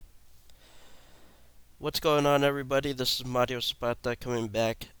What's going on, everybody? This is Mario Zapata coming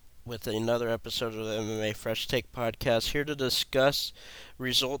back with another episode of the MMA Fresh Take podcast. Here to discuss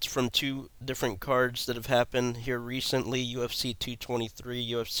results from two different cards that have happened here recently: UFC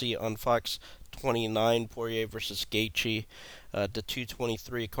 223, UFC on Fox 29, Poirier versus Gaethje. The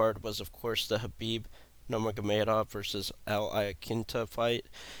 223 card was, of course, the Khabib Nurmagomedov versus Al Iaquinta fight,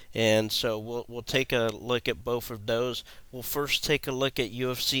 and so we'll take a look at both of those. We'll first take a look at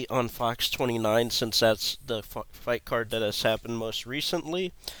UFC on Fox 29 since that's the fight card that has happened most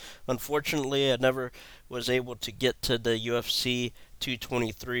recently. Unfortunately, I never was able to get to the UFC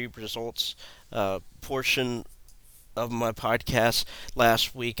 223 results portion of my podcast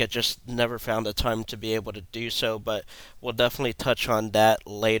last week. I just never found the time to be able to do so, but we'll definitely touch on that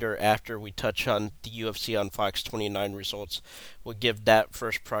later after we touch on the UFC on Fox 29 results. We'll give that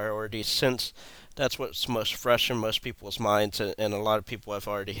first priority since that's what's most fresh in most people's minds, and a lot of people have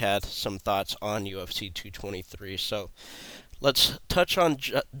already had some thoughts on UFC 223. So let's touch on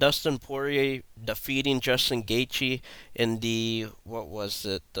Dustin Poirier defeating Justin Gaethje in the what was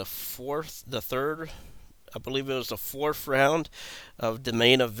it, the third, I believe it was the fourth round of the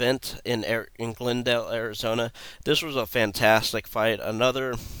main event in Glendale, Arizona. This was a fantastic fight.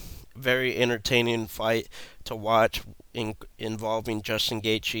 Another very entertaining fight to watch involving Justin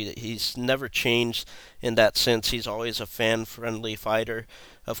Gaethje. He's never changed in that sense. He's always a fan-friendly fighter.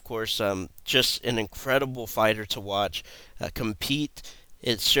 Of course, just an incredible fighter to watch compete.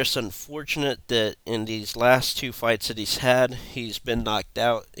 It's just unfortunate that in these last two fights that he's had, he's been knocked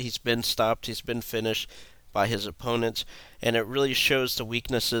out, he's been stopped, he's been finished by his opponents, and it really shows the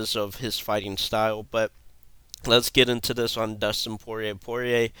weaknesses of his fighting style. But let's get into this on Dustin Poirier.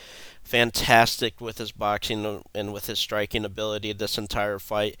 Poirier, fantastic with his boxing and with his striking ability this entire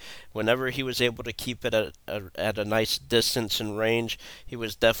fight. Whenever he was able to keep it at a nice distance and range, he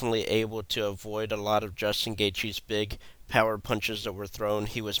was definitely able to avoid a lot of Justin Gaethje's big power punches that were thrown.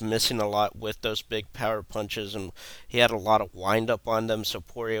 He was missing a lot with those big power punches, and he had a lot of wind up on them, so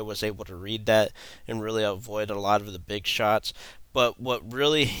Poirier was able to read that and really avoid a lot of the big shots. But what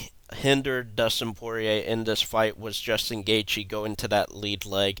really hindered Dustin Poirier in this fight was Justin Gaethje going to that lead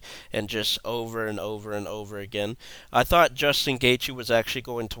leg and just over and over and over again. I thought Justin Gaethje was actually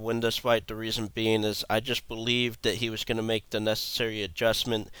going to win this fight. The reason being is I just believed that he was going to make the necessary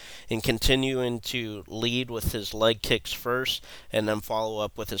adjustment in continuing to lead with his leg kicks first and then follow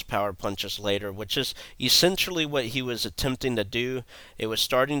up with his power punches later, which is essentially what he was attempting to do. It was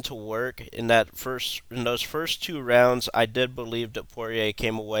starting to work in those first two rounds. I did believe that Poirier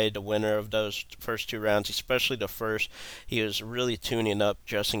came away the winner of those first two rounds, especially the first. He was really tuning up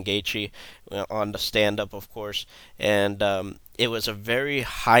Justin Gaethje on the stand-up, of course, and it was a very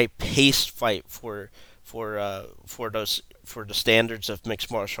high-paced fight for the standards of mixed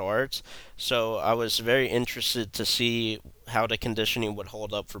martial arts. So I was very interested to see how the conditioning would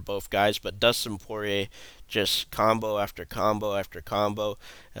hold up for both guys. But Dustin Poirier, just combo after combo after combo,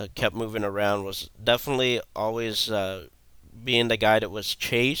 kept moving around. Was definitely always being the guy that was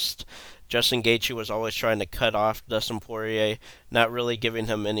chased. Justin Gaethje was always trying to cut off Dustin Poirier, not really giving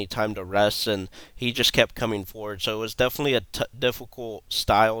him any time to rest, and he just kept coming forward. So it was definitely a difficult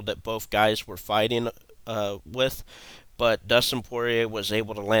style that both guys were fighting with. But Dustin Poirier was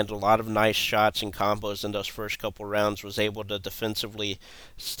able to land a lot of nice shots and combos in those first couple rounds, was able to defensively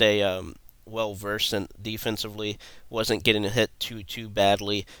stay well versed and defensively wasn't getting hit too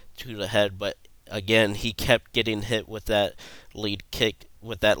badly to the head, but again, he kept getting hit with that lead kick,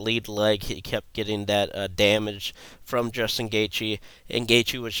 with that lead leg. He kept getting that damage from Justin Gaethje, and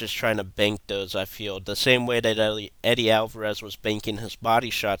Gaethje was just trying to bank those, I feel. The same way that Eddie Alvarez was banking his body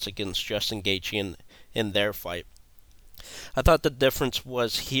shots against Justin Gaethje in their fight. I thought the difference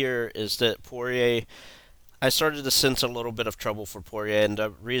was here is that Poirier, I started to sense a little bit of trouble for Poirier, and the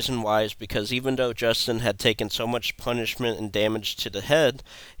reason why is because even though Justin had taken so much punishment and damage to the head,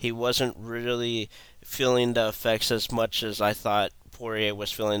 he wasn't really feeling the effects as much as I thought Poirier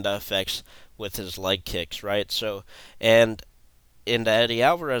was feeling the effects with his leg kicks, right? So, and in the Eddie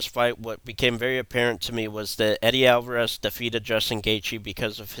Alvarez fight, what became very apparent to me was that Eddie Alvarez defeated Justin Gaethje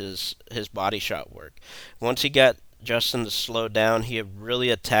because of his body shot work. Once he got Justin to slow down, he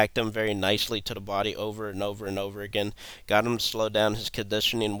really attacked him very nicely to the body over and over and over again. Got him to slow down. His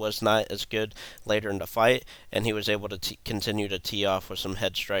conditioning was not as good later in the fight, and he was able to continue to tee off with some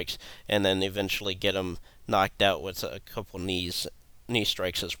head strikes, and then eventually get him knocked out with a couple knee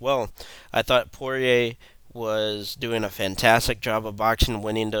strikes as well. I thought Poirier was doing a fantastic job of boxing,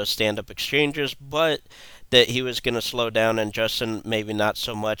 winning those stand-up exchanges, but that he was going to slow down and Justin maybe not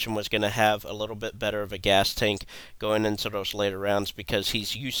so much and was going to have a little bit better of a gas tank going into those later rounds because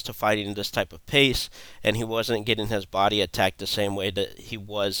he's used to fighting this type of pace and he wasn't getting his body attacked the same way that he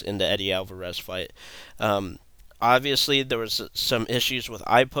was in the Eddie Alvarez fight. Um, Obviously, there was some issues with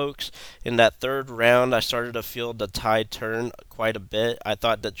eye pokes. In that third round, I started to feel the tide turn quite a bit. I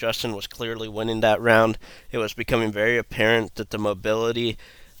thought that Justin was clearly winning that round. It was becoming very apparent that the mobility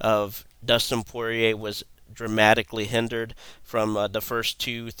of Dustin Poirier was dramatically hindered from the first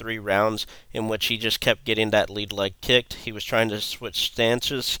 2, 3 rounds in which he just kept getting that lead leg kicked. He was trying to switch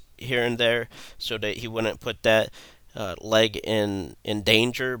stances here and there so that he wouldn't put that leg in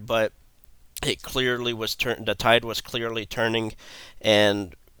danger, but it clearly was the tide was clearly turning,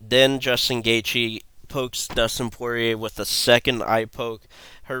 and then Justin Gaethje pokes Dustin Poirier with a second eye poke.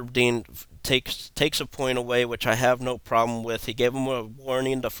 Herb Dean takes a point away, which I have no problem with. He gave him a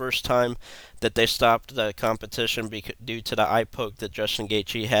warning the first time that they stopped the competition due to the eye poke that Justin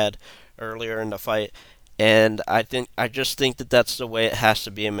Gaethje had earlier in the fight. And I just think that that's the way it has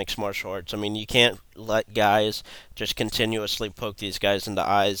to be in mixed martial arts. I mean, you can't let guys just continuously poke these guys in the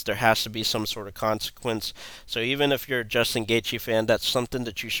eyes. There has to be some sort of consequence. So even if you're a Justin Gaethje fan, that's something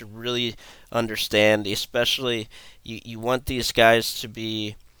that you should really understand. Especially, you want these guys to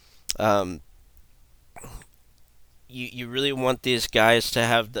be um, you really want these guys to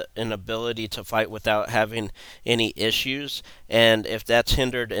have an ability to fight without having any issues, and if that's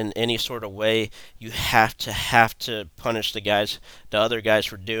hindered in any sort of way, you have to punish the other guys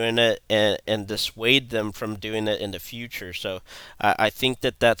for doing it, and dissuade them from doing it in the future. So I think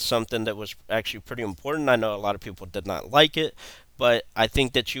that that's something that was actually pretty important. I know a lot of people did not like it, but I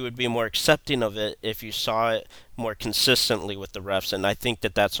think that you would be more accepting of it if you saw it more consistently with the refs, and I think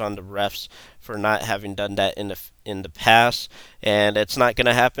that that's on the refs for not having done that in the past, and it's not going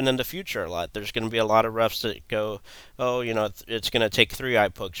to happen in the future a lot. There's going to be a lot of refs that go, oh, it's going to take 3 eye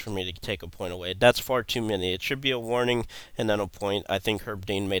pokes for me to take a point away. That's far too many. It should be a warning and then a point. I think Herb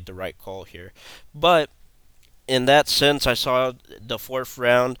Dean made the right call here, but in that sense, I saw the fourth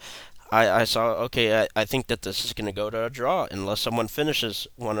round. I saw, okay, I think that this is going to go to a draw unless someone finishes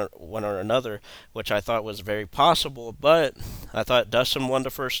one or another, which I thought was very possible. But I thought Dustin won the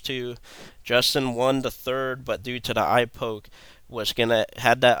first two, Justin won the third, but due to the eye poke, was going to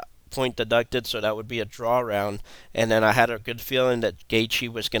had that point deducted, so that would be a draw round. And then I had a good feeling that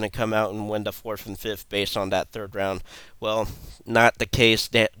Gaethje was going to come out and win the fourth and fifth based on that third round. Well, not the case.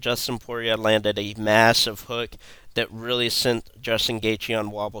 Justin Poirier landed a massive hook that really sent Justin Gaethje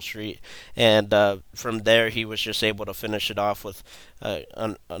on Wobble Street, and from there he was just able to finish it off with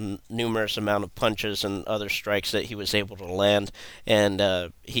a numerous amount of punches and other strikes that he was able to land,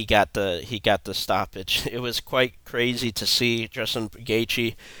 and he got the stoppage. It was quite crazy to see Justin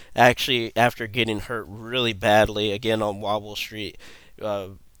Gaethje actually, after getting hurt really badly again on Wobble Street. Uh,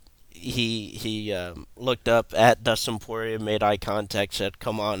 he looked up at Dustin Poirier, made eye contact, said,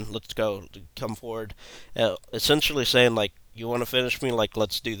 "Come on, let's go, come forward," essentially saying like, "You want to finish me? Like,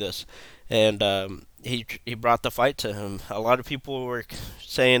 let's do this." And he brought the fight to him. A lot of people were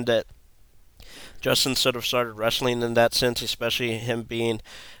saying that Justin sort of started wrestling in that sense, especially him being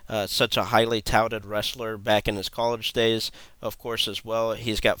such a highly touted wrestler back in his college days. Of course, as well,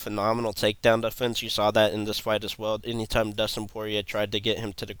 he's got phenomenal takedown defense. You saw that in this fight as well. Anytime Dustin Poirier tried to get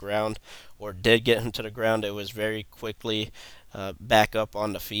him to the ground or did get him to the ground, it was very quickly back up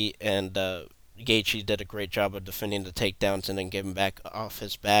on the feet, and Gaethje did a great job of defending the takedowns and then getting back off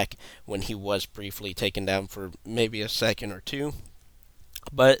his back when he was briefly taken down for maybe a second or two.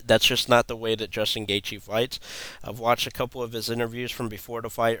 But that's just not the way that Justin Gaethje fights. I've watched a couple of his interviews from before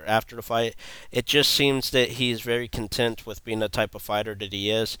the fight or after the fight. It just seems that he's very content with being the type of fighter that he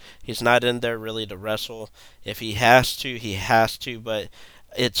is. He's not in there really to wrestle. If he has to, he has to, but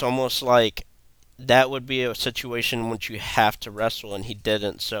it's almost like that would be a situation in which you have to wrestle, and he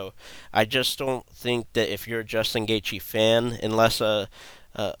didn't. So I just don't think that if you're a Justin Gaethje fan, unless a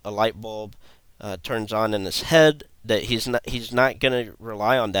light bulb turns on in his head, that he's not gonna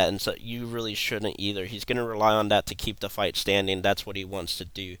rely on that, and so you really shouldn't either. He's gonna rely on that to keep the fight standing. That's what he wants to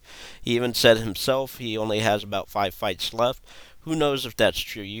do. He even said himself he only has about 5 fights left. Who knows if that's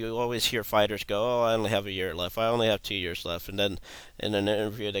true? You always hear fighters go, "Oh, I only have a year left. I only have 2 years left," and then in an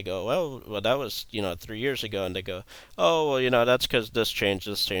interview they go, "Well, that was 3 years ago," and they go, "Oh, well, that's because this changed,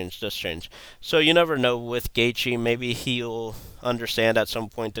 this changed, this changed." So you never know with Gaethje. Maybe he'll understand at some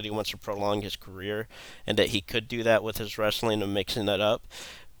point that he wants to prolong his career, and that he could do that with his wrestling and mixing it up.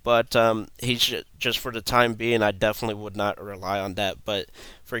 But he's just for the time being, I definitely would not rely on that. But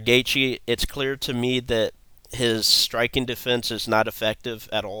for Gaethje, it's clear to me that His striking defense is not effective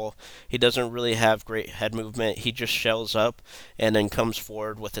at all. He doesn't really have great head movement. He just shells up and then comes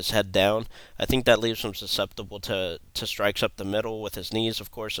forward with his head down. I think that leaves him susceptible to strikes up the middle with his knees,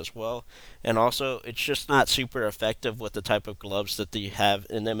 of course, as well. And also, it's just not super effective with the type of gloves that you have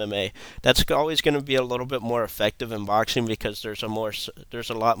in MMA. That's always going to be a little bit more effective in boxing because there's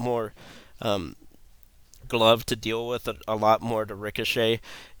a lot more um, glove to deal with, a lot more to ricochet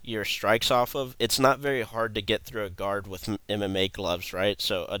your strikes off of. It's not very hard to get through a guard with MMA gloves, right?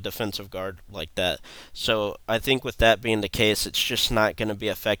 So a defensive guard like that. So I think with that being the case, it's just not going to be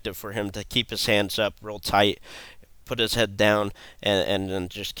effective for him to keep his hands up real tight, put his head down, and then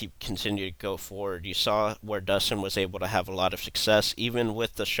just continue to go forward. You saw where Dustin was able to have a lot of success, even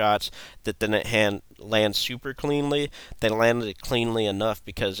with the shots that didn't land super cleanly. They landed it cleanly enough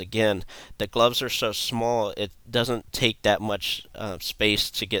because, again, the gloves are so small, it doesn't take that much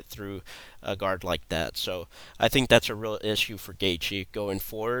space to get through a guard like that. So I think that's a real issue for Gaethje going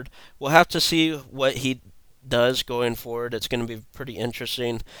forward. We'll have to see what he does going forward. It's going to be pretty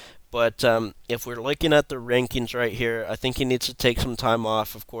interesting. But if we're looking at the rankings right here, I think he needs to take some time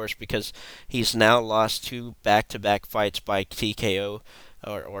off, of course, because he's now lost two back-to-back fights by TKO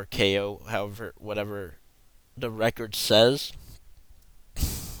or KO, however, whatever the record says.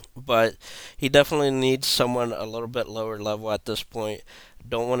 But he definitely needs someone a little bit lower level at this point.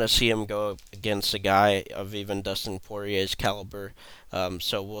 Don't want to see him go against a guy of even Dustin Poirier's caliber.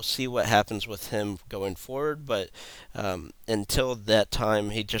 So we'll see what happens with him going forward. But until that time,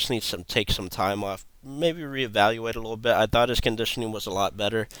 he just needs to take some time off. Maybe reevaluate a little bit. I thought his conditioning was a lot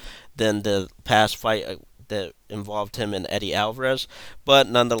better than the past fight that involved him and Eddie Alvarez. But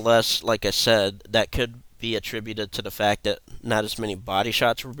nonetheless, like I said, that could be attributed to the fact that not as many body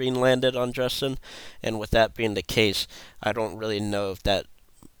shots were being landed on Justin, and with that being the case, I don't really know if that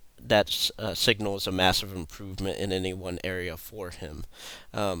signals a massive improvement in any one area for him.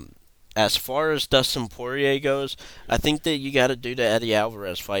 Um, as far as Dustin Poirier goes, I think that you got to do the Eddie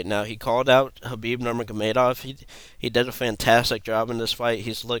Alvarez fight. Now he called out Khabib Nurmagomedov. He did a fantastic job in this fight.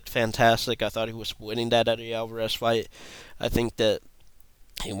 He's looked fantastic. I thought he was winning that Eddie Alvarez fight. I think that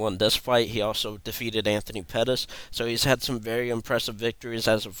he won this fight. He also defeated Anthony Pettis, so he's had some very impressive victories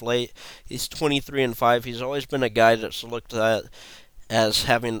as of late. He's 23-5. He's always been a guy that's looked at as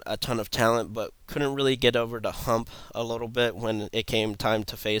having a ton of talent, but couldn't really get over the hump a little bit when it came time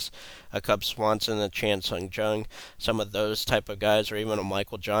to face a Cub Swanson, a Chan Sung Jung, some of those type of guys, or even a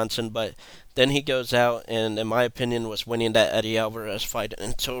Michael Johnson. But then he goes out and, in my opinion, was winning that Eddie Alvarez fight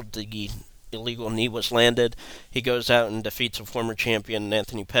until the illegal knee was landed. He goes out and defeats a former champion,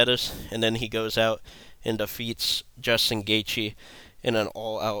 Anthony Pettis, and then he goes out and defeats Justin Gaethje in an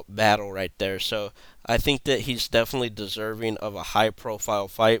all-out battle right there. So I think that he's definitely deserving of a high-profile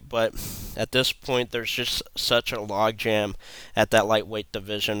fight, but at this point, there's just such a logjam at that lightweight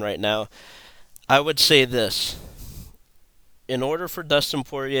division right now. I would say this. In order for Dustin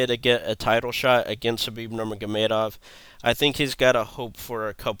Poirier to get a title shot against Khabib Nurmagomedov, I think he's got to hope for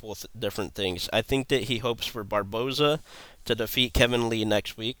a couple of different things. I think that he hopes for Barboza to defeat Kevin Lee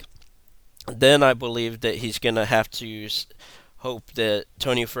next week. Then I believe that he's going to have to hope that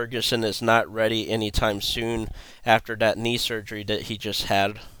Tony Ferguson is not ready anytime soon after that knee surgery that he just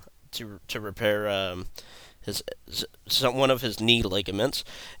had to repair his one of his knee ligaments.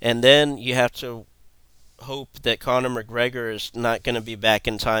 And then you have to hope that Conor McGregor is not going to be back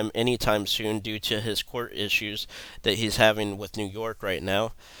in time anytime soon due to his court issues that he's having with New York right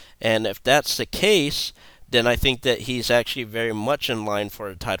now. And if that's the case, then I think that he's actually very much in line for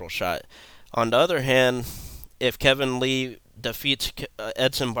a title shot. On the other hand, if Kevin Lee defeats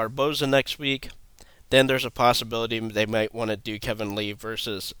Edson Barboza next week, then there's a possibility they might want to do Kevin Lee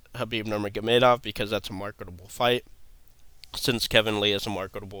versus Khabib Nurmagomedov because that's a marketable fight, since Kevin Lee is a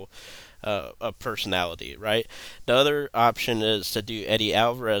marketable a personality, right? The other option is to do Eddie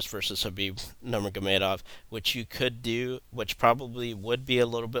Alvarez versus Khabib Nurmagomedov, which you could do, which probably would be a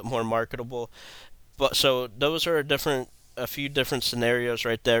little bit more marketable. But so those are a few different scenarios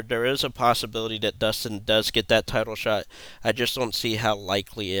right there. There is a possibility that Dustin does get that title shot. I just don't see how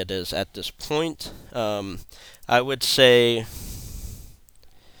likely it is at this point. I would say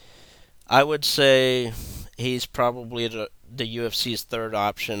he's probably the UFC's third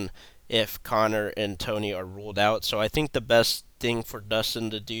option if Conor and Tony are ruled out. So I think the best thing for Dustin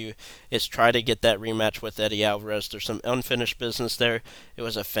to do is try to get that rematch with Eddie Alvarez. There's some unfinished business there. It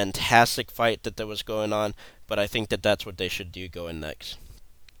was a fantastic fight that was going on, but I think that that's what they should do going next.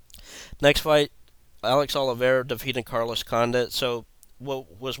 Next fight, Alex Oliveira defeated Carlos Condit. So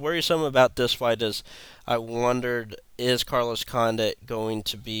what was worrisome about this fight is I wondered, is Carlos Condit going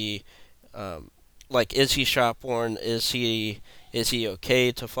to be like, is he shopborn? Is he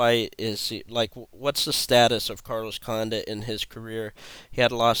okay to fight? Is he like what's the status of Carlos Condit in his career? He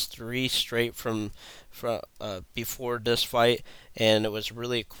had lost three straight from before this fight, and it was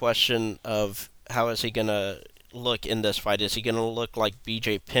really a question of how is he gonna look in this fight? Is he gonna look like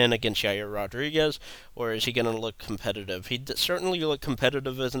B.J. Penn against Yair Rodriguez, or is he gonna look competitive? Certainly looked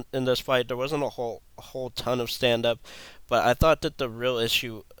competitive in this fight. There wasn't a whole ton of stand up, but I thought that the real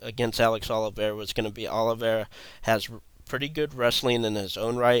issue against Alex Oliveira was going to be Oliveira has pretty good wrestling in his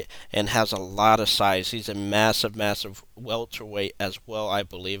own right and has a lot of size. He's a massive, massive welterweight as well, I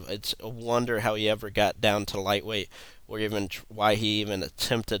believe. It's a wonder how he ever got down to lightweight or even why he even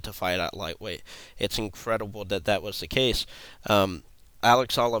attempted to fight at lightweight. It's incredible that that was the case.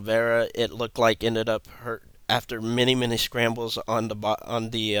 Alex Oliveira, it looked like ended up hurt after many, many scrambles on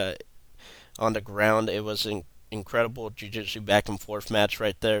the ground. It was incredible jiu-jitsu back and forth match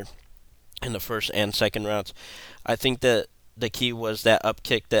right there in the first and second rounds. I think that the key was that up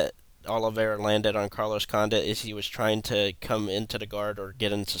kick that Oliveira landed on Carlos Condit as he was trying to come into the guard or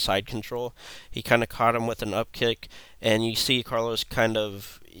get into side control. He kind of caught him with an up kick, and you see Carlos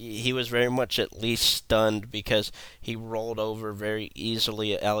he was very much at least stunned because he rolled over very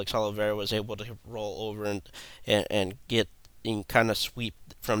easily. Alex Oliveira was able to roll over and get and kind of sweep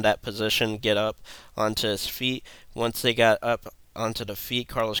from that position, get up onto his feet. Once they got up onto the feet,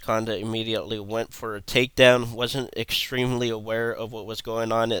 Carlos Condit immediately went for a takedown. Wasn't extremely aware of what was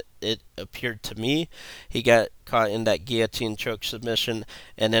going on. It appeared to me he got caught in that guillotine choke submission,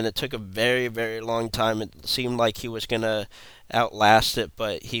 and then it took a very, very long time. It seemed like he was gonna outlast it,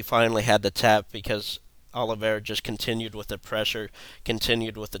 but he finally had the tap because Oliveira just continued with the pressure,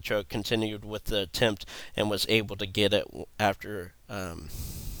 continued with the choke, continued with the attempt, and was able to get it after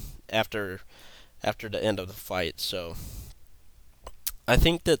after the end of the fight. So I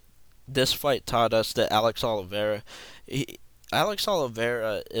think that this fight taught us that Alex Oliveira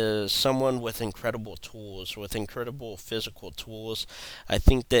is someone with incredible tools, with incredible physical tools. I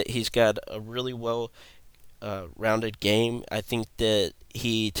think that he's got a really well rounded game. I think that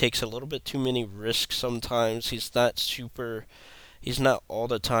he takes a little bit too many risks sometimes. He's not all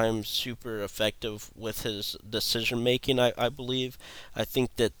the time super effective with his decision making, I believe. I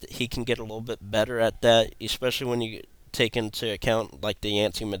think that he can get a little bit better at that, especially when you take into account like the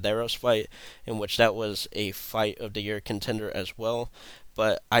Yancy Medeiros fight, in which that was a fight of the year contender as well.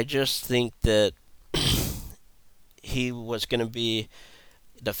 But I just think that he was going to be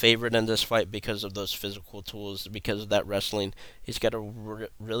the favorite in this fight because of those physical tools, because of that wrestling. He's got a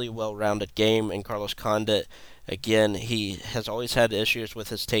really well-rounded game, and Carlos Condit, again, he has always had issues with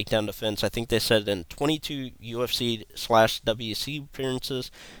his takedown defense. I think they said in 22 UFC/WC appearances,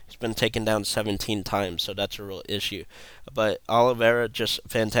 he's been taken down 17 times, so that's a real issue. But Oliveira, just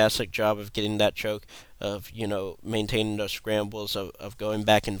fantastic job of getting that choke, of maintaining those scrambles, of going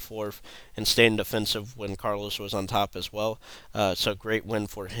back and forth and staying defensive when Carlos was on top as well. So great win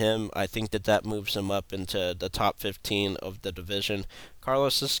for him. I think that that moves him up into the top 15 of the division.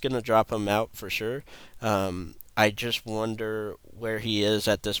 Carlos is going to drop him out for sure. I just wonder where he is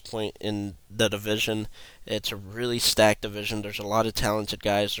at this point in the division. It's a really stacked division. There's a lot of talented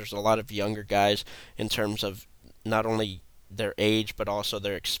guys. There's a lot of younger guys in terms of not only their age but also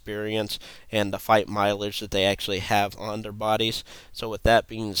their experience and the fight mileage that they actually have on their bodies. So with that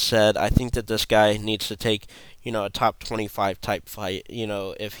being said, I think that this guy needs to take a top 25 type fight.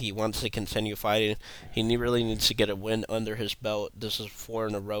 If he wants to continue fighting, he really needs to get a win under his belt. This is 4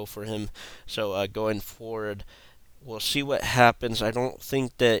 in a row for him. So going forward, we'll see what happens. I don't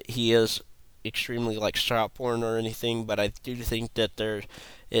think that he is extremely like shopborn or anything, but I do think that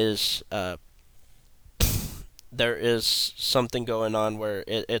is there is something going on where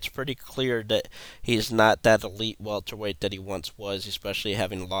it's pretty clear that he's not that elite welterweight that he once was, especially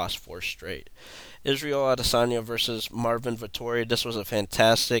having lost 4 straight. Israel Adesanya versus Marvin Vettori. This was a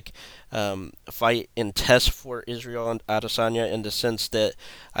fantastic fight and test for Israel Adesanya in the sense that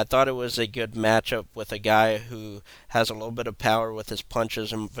I thought it was a good matchup with a guy who has a little bit of power with his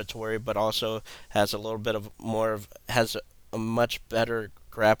punches in Vettori, but also has a little bit of has a much better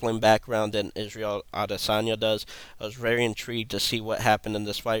grappling background than Israel Adesanya does. I was very intrigued to see what happened in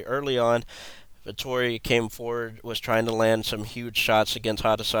this fight. Early on, Vettori came forward, was trying to land some huge shots against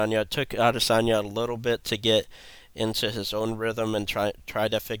Adesanya. It took Adesanya a little bit to get into his own rhythm and try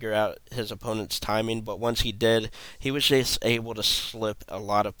to figure out his opponent's timing, but once he did, he was just able to slip a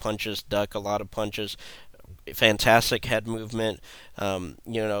lot of punches, duck a lot of punches. Fantastic head movement,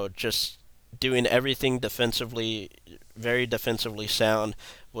 just doing everything defensively, very defensively sound,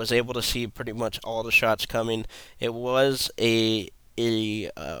 was able to see pretty much all the shots coming. It was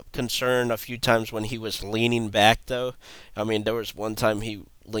a concern a few times when he was leaning back, though. I mean, there was one time he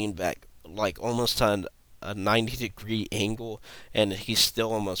leaned back like almost on a 90-degree angle, and he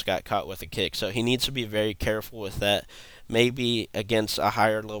still almost got caught with a kick. So he needs to be very careful with that. Maybe against a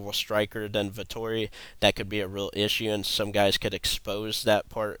higher level striker than Vittori, that could be a real issue, and some guys could expose that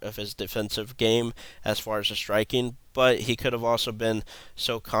part of his defensive game as far as the striking. But he could have also been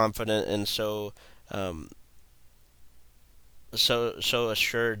so confident and um, so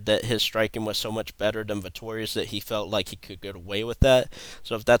assured that his striking was so much better than Vittori's that he felt like he could get away with that.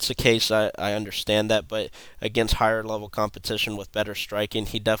 So if that's the case, I understand that. But against higher level competition with better striking,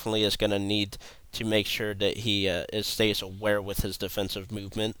 he definitely is going to need to make sure that he stays aware with his defensive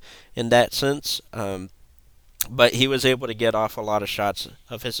movement in that sense. But he was able to get off a lot of shots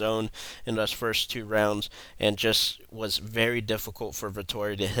of his own in those first two rounds, and just was very difficult for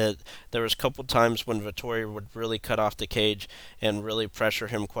Vittori to hit. There was a couple times when Vittori would really cut off the cage and really pressure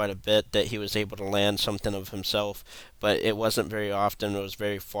him quite a bit that he was able to land something of himself, but it wasn't very often. It was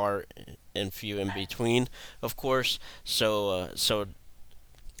very far and few in between, of course. So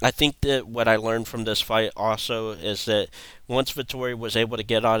I think that what I learned from this fight also is that once Vittori was able to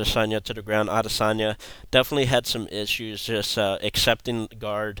get Adesanya to the ground, Adesanya definitely had some issues just accepting the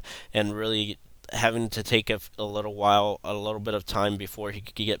guard and really having to take a little while, a little bit of time before he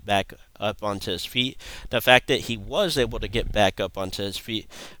could get back up onto his feet. The fact that he was able to get back up onto his feet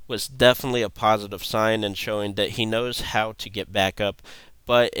was definitely a positive sign and showing that he knows how to get back up,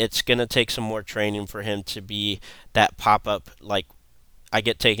 but it's going to take some more training for him to be that pop up, like I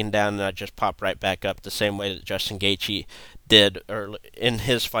get taken down and I just pop right back up the same way that Justin Gaethje did early in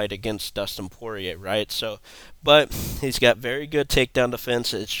his fight against Dustin Poirier, right? So, but he's got very good takedown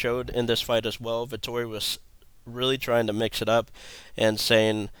defense. It showed in this fight as well. Vittori was really trying to mix it up and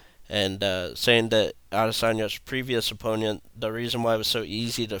saying that Adesanya's previous opponent, the reason why it was so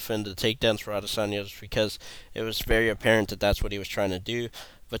easy to defend the takedowns for Adesanya was because it was very apparent that that's what he was trying to do.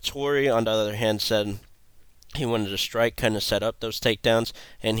 Vittori, on the other hand, said he wanted to strike, kind of set up those takedowns,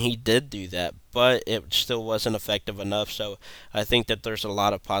 and he did do that, but it still wasn't effective enough. So I think that there's a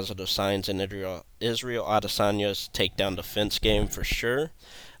lot of positive signs in Israel Adesanya's takedown defense game for sure.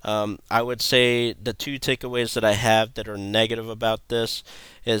 I would say the two takeaways that I have that are negative about this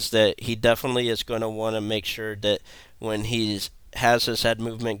is that he definitely is going to want to make sure that when he's has his head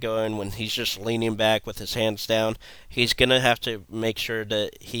movement going, when he's just leaning back with his hands down, he's going to have to make sure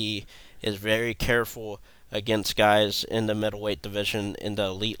that he is very careful against guys in the middleweight division, in the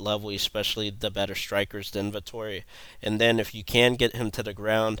elite level, especially the better strikers than Vittori. And then if you can get him to the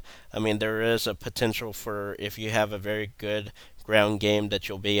ground, I mean, there is a potential for, if you have a very good ground game, that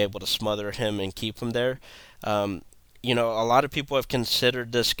you'll be able to smother him and keep him there. Um, a lot of people have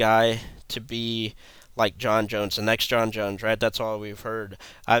considered this guy to be like John Jones, the next John Jones, right? That's all we've heard.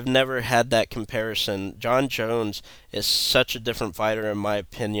 I've never had that comparison. John Jones is such a different fighter, in my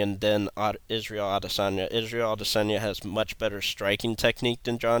opinion, than Israel Adesanya. Israel Adesanya has much better striking technique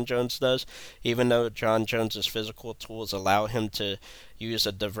than John Jones does, even though John Jones's physical tools allow him to use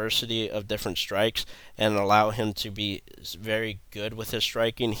a diversity of different strikes and allow him to be very good with his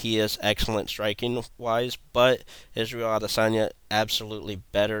striking. He is excellent striking wise, but Israel Adesanya absolutely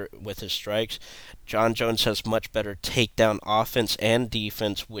better with his strikes. John Jones has much better takedown offense and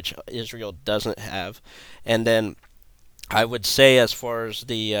defense, which Israel doesn't have. And then I would say, as far as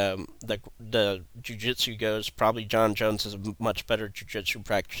the jiu-jitsu goes, probably John Jones is a much better jiu-jitsu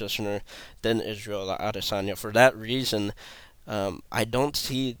practitioner than Israel Adesanya. For that reason, I don't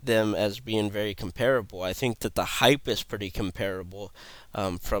see them as being very comparable. I think that the hype is pretty comparable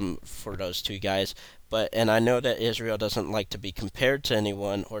for those two guys. And I know that Israel doesn't like to be compared to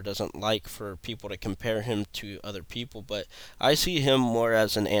anyone, or doesn't like for people to compare him to other people, but I see him more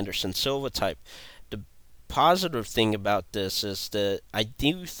as an Anderson Silva type. The positive thing about this is that I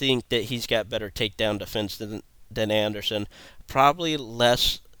do think that he's got better takedown defense than Anderson. Probably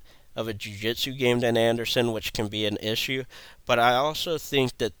less of a jiu-jitsu game than Anderson, which can be an issue. But I also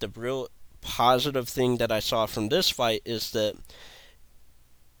think that the real positive thing that I saw from this fight is that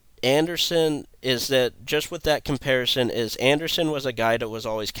just with that comparison, is Anderson was a guy that was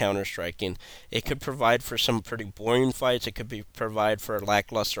always counter striking. It could provide for some pretty boring fights. It could provide for a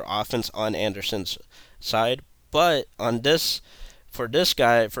lackluster offense on Anderson's side. But for this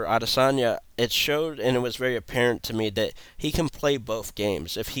guy, for Adesanya, it showed, and it was very apparent to me, that he can play both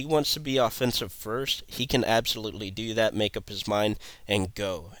games. If he wants to be offensive first, he can absolutely do that, make up his mind, and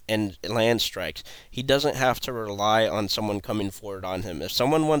go, and land strikes. He doesn't have to rely on someone coming forward on him. If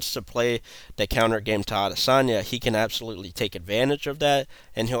someone wants to play the counter game to Adesanya, he can absolutely take advantage of that,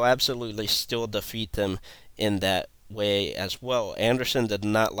 and he'll absolutely still defeat them in that way as well. Anderson did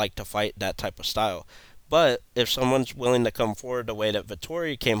not like to fight that type of style. But if someone's willing to come forward the way that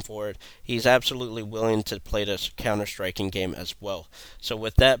Vettori came forward, he's absolutely willing to play this counter-striking game as well. So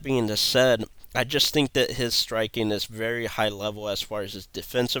with that being said, I just think that his striking is very high level as far as his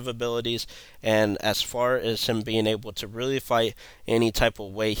defensive abilities and as far as him being able to really fight any type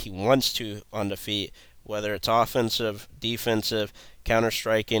of way he wants to on the feet, whether it's offensive, defensive, counter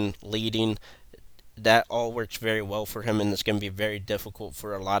striking, leading. That all works very well for him, and it's going to be very difficult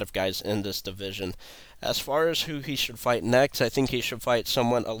for a lot of guys in this division. As far as who he should fight next, I think he should fight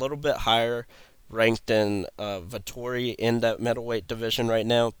someone a little bit higher ranked than Vettori in that middleweight division right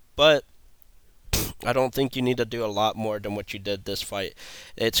now. But I don't think you need to do a lot more than what you did this fight.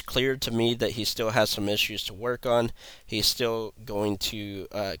 It's clear to me that he still has some issues to work on. He's still going to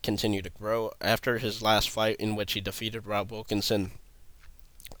continue to grow. After his last fight, in which he defeated Rob Wilkinson,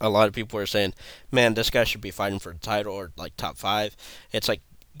 a lot of people were saying, man, this guy should be fighting for the title or like top five. It's like,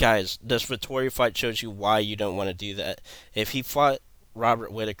 guys, this Vettori fight shows you why you don't want to do that. If he fought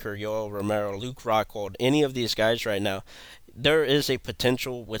Robert Whitaker, Yoel Romero, Luke Rockhold, any of these guys right now, there is a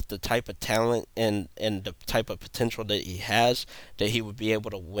potential with the type of talent and the type of potential that he has that he would be able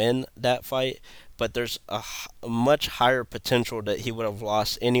to win that fight. But there's a much higher potential that he would have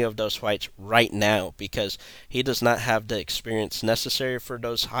lost any of those fights right now because he does not have the experience necessary for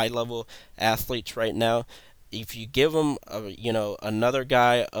those high level athletes right now. If you give him another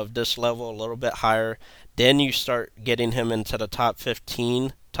guy of this level a little bit higher, then you start getting him into the top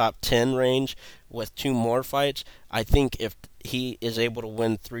 15, top 10 range with two more fights. I think if he is able to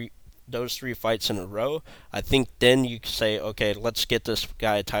win those three fights in a row, I think then you say, okay, let's get this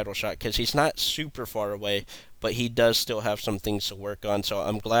guy a title shot because he's not super far away, but he does still have some things to work on. So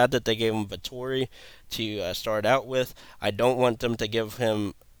I'm glad that they gave him Vettori to start out with. I don't want them to give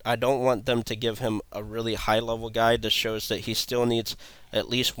him a really high level guy that shows that he still needs at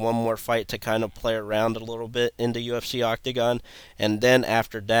least one more fight to kind of play around a little bit in the UFC octagon. And then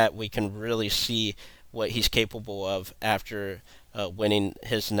after that, we can really see what he's capable of after winning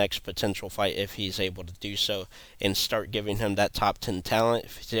his next potential fight if he's able to do so and start giving him that top 10 talent.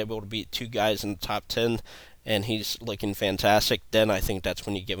 If he's able to beat two guys in the top 10, and he's looking fantastic, then I think that's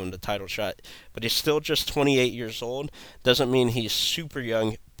when you give him the title shot. But he's still just 28 years old. Doesn't mean he's super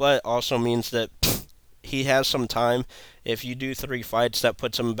young, but also means that he has some time. If you do three fights, that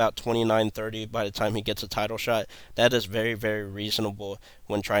puts him about 29, 30 by the time he gets a title shot. That is very, very reasonable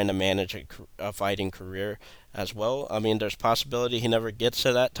when trying to manage a fighting career as well. I mean, there's possibility he never gets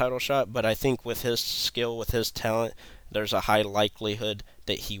to that title shot, but I think with his skill, with his talent, there's a high likelihood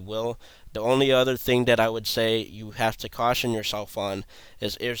that he will. The only other thing that I would say you have to caution yourself on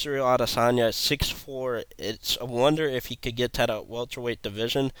is Israel Adesanya at 6'4". It's a wonder if he could get to that welterweight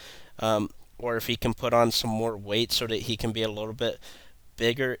division, or if he can put on some more weight so that he can be a little bit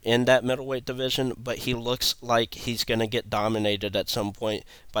bigger in that middleweight division. But he looks like he's going to get dominated at some point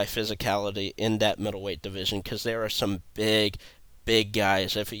by physicality in that middleweight division because there are some big, big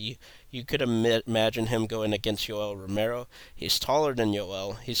guys. If you could imagine him going against Yoel Romero. He's taller than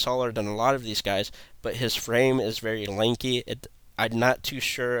Yoel. He's taller than a lot of these guys, but his frame is very lanky. I'm not too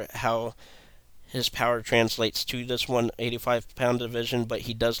sure how his power translates to this 185-pound division, but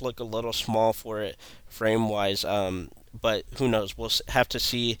he does look a little small for it frame-wise. But who knows? We'll have to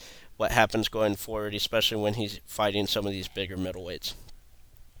see what happens going forward, especially when he's fighting some of these bigger middleweights.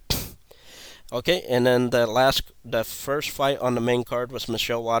 Okay, and then the first fight on the main card was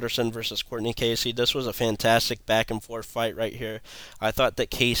Michelle Waterson versus Courtney Casey. This was a fantastic back and forth fight right here. I thought that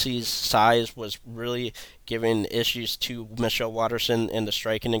Casey's size was really giving issues to Michelle Waterson in the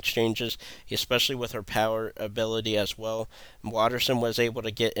striking exchanges, especially with her power ability as well. Waterson was able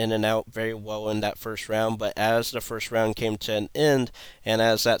to get in and out very well in that first round, but as the first round came to an end and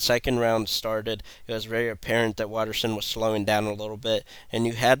as that second round started, it was very apparent that Waterson was slowing down a little bit, and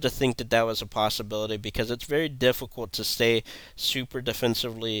you had to think that that was a possibility because it's very difficult to stay super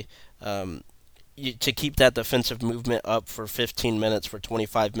defensively to keep that defensive movement up for 15 minutes, for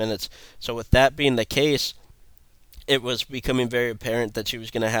 25 minutes. So with that being the case, it was becoming very apparent that she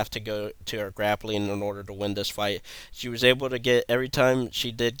was going to have to go to her grappling in order to win this fight. She was able to get, every time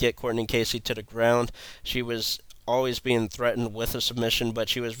she did get Courtney Casey to the ground, she was always being threatened with a submission, but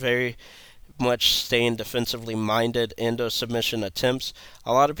she was very much staying defensively minded in those submission attempts.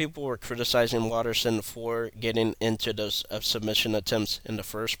 A lot of people were criticizing Waterson for getting into those submission attempts in the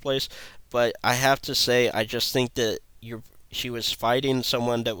first place, but I have to say I just think that she was fighting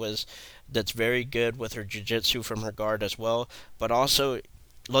someone that's very good with her jiu-jitsu from her guard as well, but also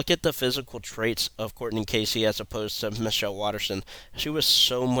look at the physical traits of Courtney Casey as opposed to Michelle Waterson. She was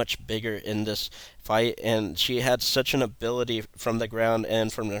so much bigger in this fight, and she had such an ability from the ground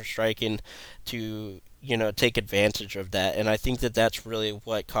and from her striking to take advantage of that. And I think that that's really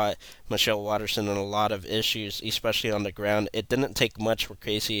what caught Michelle Waterson in a lot of issues, especially on the ground. It didn't take much for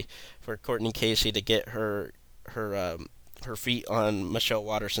Courtney Casey to get her her feet on Michelle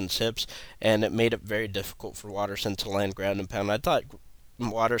Waterson's hips, and it made it very difficult for Waterson to land ground and pound. I thought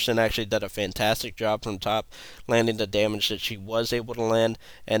Watterson actually did a fantastic job from top, landing the damage that she was able to land,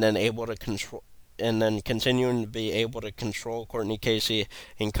 and then able to control, and then continuing to be able to control Courtney Casey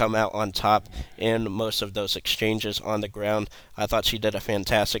and come out on top in most of those exchanges on the ground. I thought she did a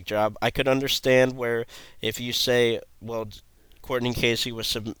fantastic job. I could understand where if you say, well, Courtney Casey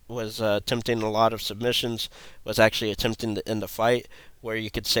was attempting a lot of submissions, was actually attempting to end the fight, where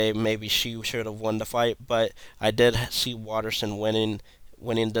you could say maybe she should have won the fight, but I did see Watterson winning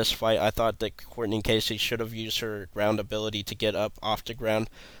this fight. I thought that Courtney Casey should have used her ground ability to get up off the ground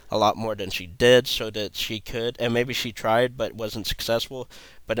a lot more than she did so that she could, and maybe she tried but wasn't successful.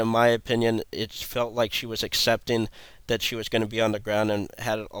 But in my opinion, it felt like she was accepting that she was going to be on the ground and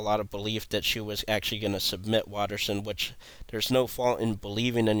had a lot of belief that she was actually going to submit Watterson, which there's no fault in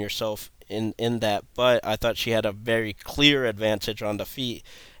believing in yourself in that, but I thought she had a very clear advantage on the feet,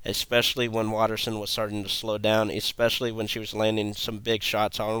 especially when Watterson was starting to slow down, especially when she was landing some big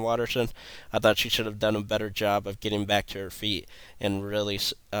shots on Watterson. I thought she should have done a better job of getting back to her feet and really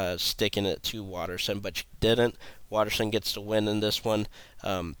sticking it to Watterson, but she didn't. Watterson gets the win in this one.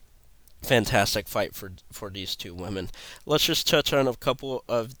 Fantastic fight for these two women. Let's just touch on a couple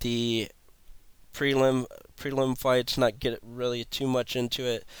of the prelim fights, not get really too much into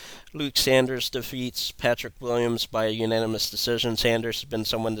it. Luke Sanders defeats Patrick Williams by a unanimous decision. Sanders has been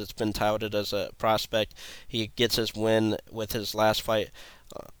someone that's been touted as a prospect. He gets his win with his last fight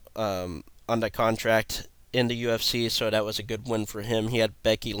on the contract in the UFC, so that was a good win for him. He had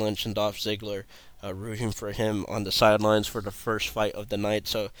Becky Lynch and Dolph Ziggler rooting for him on the sidelines for the first fight of the night,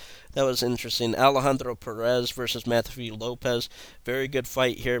 so that was interesting. Alejandro Perez versus Matthew Lopez. Very good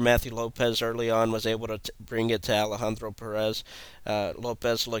fight here. Matthew Lopez early on was able to bring it to Alejandro Perez.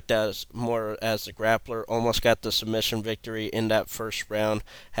 Lopez looked as more as the grappler, almost got the submission victory in that first round.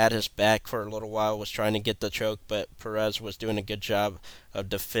 Had his back for a little while, was trying to get the choke, but Perez was doing a good job of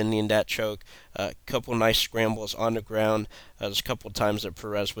defending that choke. A couple nice scrambles on the ground. There's a couple times that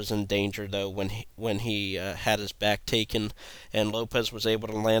Perez was in danger though when he had his back taken, and Lopez was able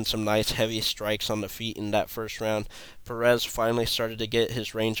to land some nice heavy strikes on the feet in that first round. Perez finally started to get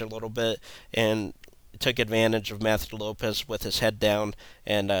his range a little bit and took advantage of Matthew Lopez with his head down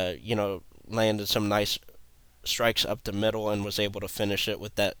and landed some nice strikes up the middle and was able to finish it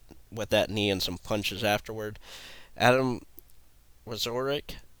with that knee and some punches afterward. Adam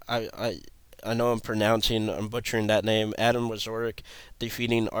Wazorek, I know I'm butchering that name. Adam Wazorek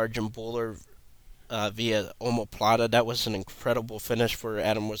defeating Arjun Bowler via omoplata. That was an incredible finish for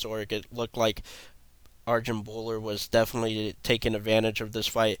Adam Wazorek. It looked like Arjun Bowler was definitely taking advantage of this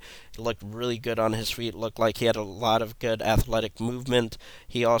fight. He looked really good on his feet. Looked like he had a lot of good athletic movement.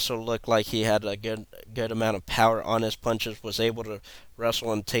 He also looked like he had a good amount of power on his punches. Was able to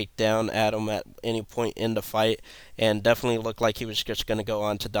wrestle and take down Adam at any point in the fight, and definitely looked like he was just going to go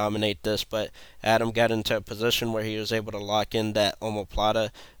on to dominate this. But Adam got into a position where he was able to lock in that omoplata.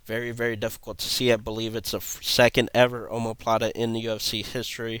 Very, very difficult to see. I believe it's the second ever omoplata in the UFC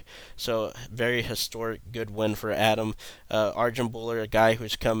history. So very historic, good win for Adam. Arjun Bowler, a guy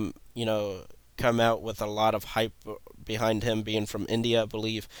who's come out with a lot of hype behind him, being from India, I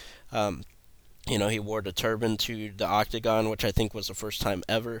believe. He wore the turban to the octagon, which I think was the first time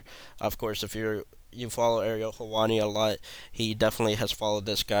ever. Of course, if you follow Ariel Helwani a lot, he definitely has followed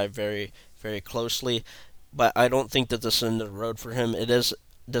this guy very, very closely. But I don't think that this is in the road for him. It is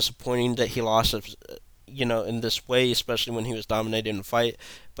disappointing that he lost, in this way, especially when he was dominating the fight.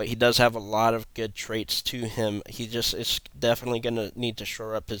 But he does have a lot of good traits to him. He just is definitely going to need to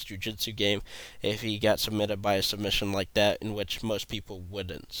shore up his jiu-jitsu game if he got submitted by a submission like that, in which most people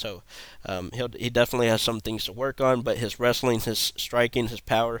wouldn't. So he definitely has some things to work on, but his wrestling, his striking, his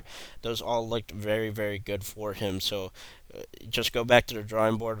power, those all looked very, very good for him. So just go back to the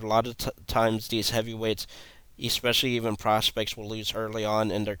drawing board. A lot of times these heavyweights, especially even prospects, will lose early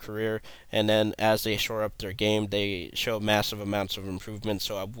on in their career, and then as they shore up their game, they show massive amounts of improvement.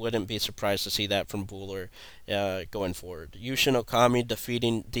 So I wouldn't be surprised to see that from Bueller going forward. Yushin Okami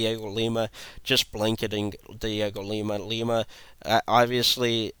defeating Diego Lima, just blanketing Diego Lima. Lima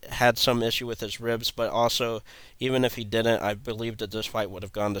obviously had some issue with his ribs, but also even if he didn't, I believe that this fight would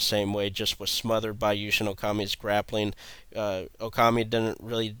have gone the same way. Just was smothered by Yushin Okami's grappling. Okami didn't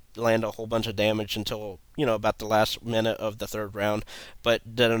really land a whole bunch of damage until about the last minute of the third round,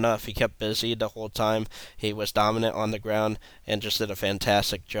 but did enough. He kept busy the whole time. He was dominant on the ground and just did a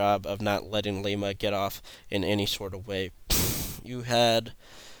fantastic job of not letting Lima get off in any sort of way. You had,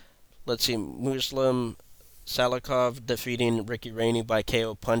 let's see, Muslim Salikov defeating Ricky Rainey by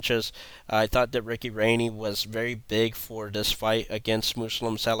KO punches. I thought that Ricky Rainey was very big for this fight against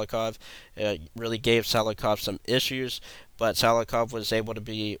Muslim Salikov. Really gave Salikov some issues, but Salikov was able to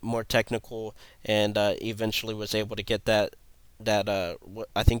be more technical and eventually was able to get that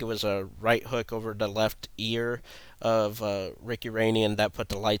I think it was a right hook over the left ear of Ricky Rainey, and that put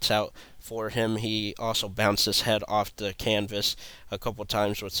the lights out for him. He also bounced his head off the canvas a couple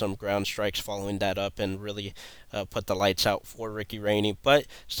times with some ground strikes following that up, and really put the lights out for Ricky Rainey. But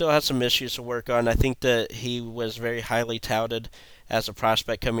still has some issues to work on. I think that he was very highly touted as a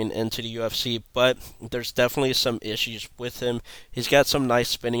prospect coming into the UFC, but there's definitely some issues with him. He's got some nice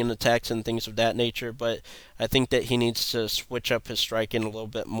spinning attacks and things of that nature, but I think that he needs to switch up his striking a little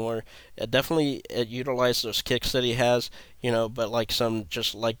bit more. Definitely utilize those kicks that he has, but like some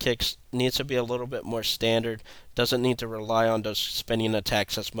just leg kicks needs to be a little bit more standard. Doesn't need to rely on those spinning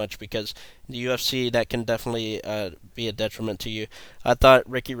attacks as much, because in the UFC that can definitely be a detriment to you. I thought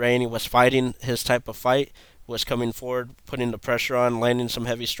Ricky Rainey was fighting his type of fight, was coming forward, putting the pressure on, landing some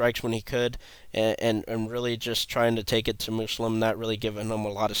heavy strikes when he could, and really just trying to take it to Muslim, not really giving him a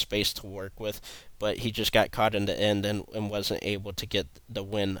lot of space to work with. But he just got caught in the end and wasn't able to get the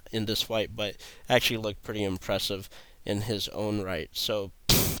win in this fight, but actually looked pretty impressive in his own right. So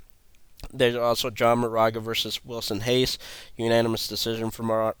there's also John Moraga versus Wilson Hayes, unanimous decision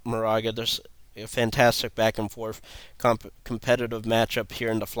for Moraga. There's a fantastic back and forth competitive matchup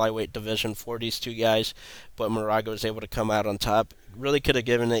here in the flyweight division for these two guys, but Moraga was able to come out on top. Really could have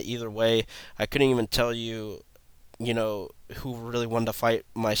given it either way. I couldn't even tell you, who really won the fight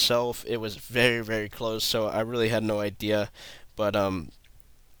myself. It was very, very close, so I really had no idea. But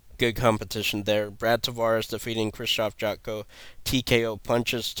good competition there. Brad Tavares defeating Krzysztof Jotko, TKO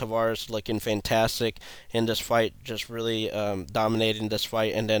punches. Tavares looking fantastic in this fight, just really dominating this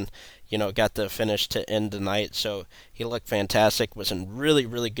fight, and then got the finish to end the night. So he looked fantastic, was in really,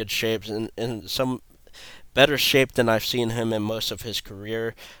 really good shape, and in some better shape than I've seen him in most of his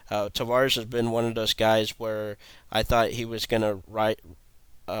career. Tavares has been one of those guys where I thought he was going to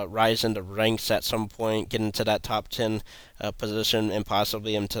rise into ranks at some point, get into that top 10 position, and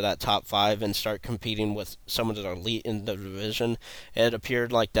possibly into that top 5 and start competing with some of the elite in the division. It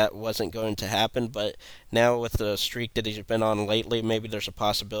appeared like that wasn't going to happen, but now with the streak that he's been on lately, maybe there's a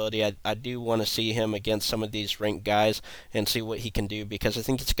possibility. I do want to see him against some of these ranked guys and see what he can do, because I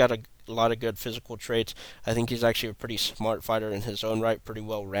think he's got a lot of good physical traits. I think he's actually a pretty smart fighter in his own right, pretty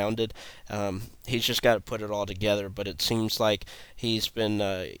well rounded. He's just got to put it all together, but it seems like he's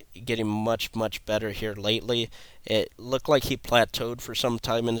been getting much, much better here lately. It looked like he plateaued for some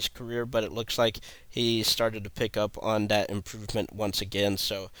time in his career, but it looks like he started to pick up on that improvement once again.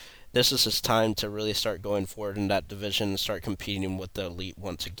 So this is his time to really start going forward in that division and start competing with the elite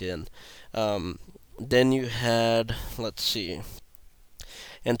once again. Then you had, let's see,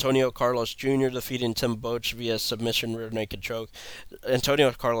 Antonio Carlos Jr. defeating Tim Boetsch via submission rear naked choke.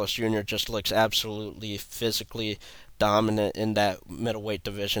 Antonio Carlos Jr. just looks absolutely physically dominant in that middleweight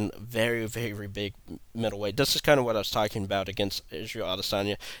division. Very, very big middleweight. This is kind of what I was talking about against Israel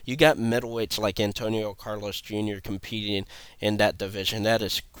Adesanya. You got middleweights like Antonio Carlos Jr. competing in that division. That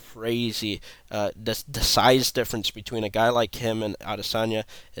is crazy. The size difference between a guy like him and Adesanya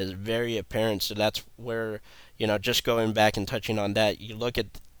is very apparent. So that's where, just going back and touching on that, you look at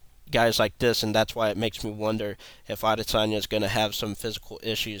guys like this, and that's why it makes me wonder if Adesanya is going to have some physical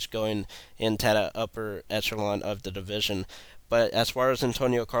issues going into the upper echelon of the division. But as far as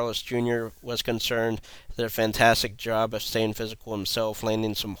Antonio Carlos Jr. was concerned, did a fantastic job of staying physical himself,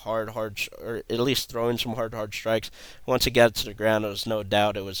 landing some or at least throwing some hard strikes. Once he got to the ground, it was no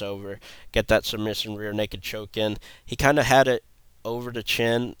doubt it was over. Get that submission rear naked choke in. He kind of had it over the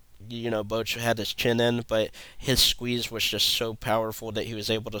chin. Boetsch had his chin in, but his squeeze was just so powerful that he was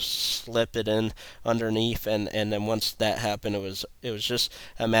able to slip it in underneath, and then once that happened, it was just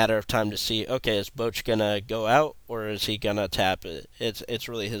a matter of time to see, okay, is Boetsch gonna go out or is he gonna tap it? It's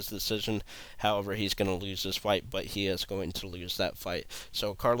really his decision. However, he's gonna lose this fight, but he is going to lose that fight.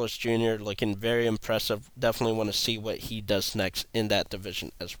 So Carlos Jr. looking very impressive. Definitely want to see what he does next in that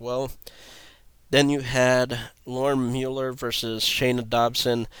division as well. Then you had Lauren Mueller versus Shayna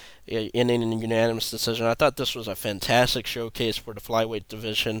Dobson in a unanimous decision. I thought this was a fantastic showcase for the flyweight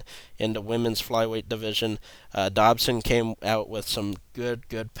division and the women's flyweight division. Dobson came out with some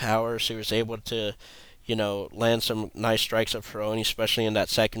good power. She was able to, land some nice strikes of her own, especially in that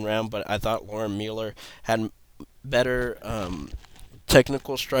second round. But I thought Lauren Mueller had better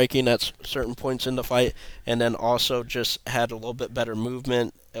technical striking at certain points in the fight, and then also just had a little bit better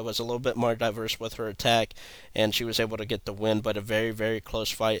movement. It was a little bit more diverse with her attack, and she was able to get the win. But a very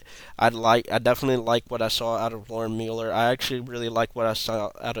close fight. I definitely like what I saw out of Lauren Mueller. I actually really like what I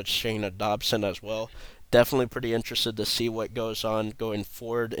saw out of Shayna Dobson as well. Definitely pretty interested to see what goes on going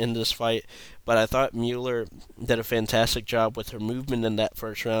forward in this fight. But I thought Mueller did a fantastic job with her movement in that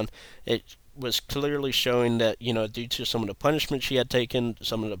first round. It was clearly showing that, due to some of the punishment she had taken,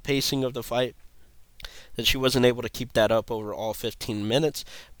 some of the pacing of the fight, that she wasn't able to keep that up over all 15 minutes.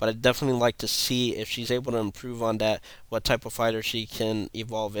 But I'd definitely like to see if she's able to improve on that, what type of fighter she can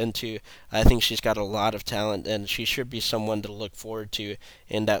evolve into. I think she's got a lot of talent, and she should be someone to look forward to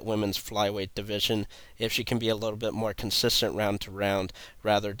in that women's flyweight division if she can be a little bit more consistent round to round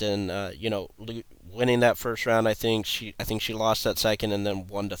rather than, winning that first round. I think she lost that second and then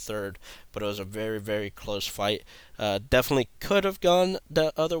won the third, but it was a very close fight. Definitely could have gone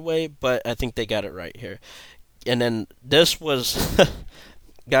the other way, but I think they got it right here. And then this was,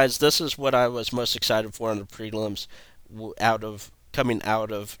 guys, this is what I was most excited for in the prelims, out of coming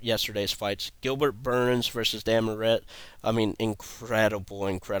out of yesterday's fights. Gilbert Burns versus Dan Moret. I mean, incredible.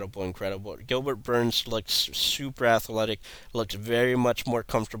 Gilbert Burns looks super athletic, looks very much more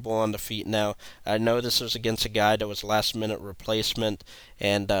comfortable on the feet now. I know this was against a guy that was last minute replacement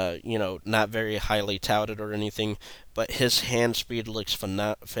and, not very highly touted or anything, but his hand speed looks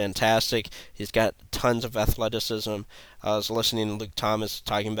fantastic. He's got tons of athleticism. I was listening to Luke Thomas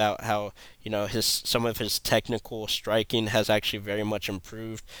talking about how, his some of his technical striking has actually very much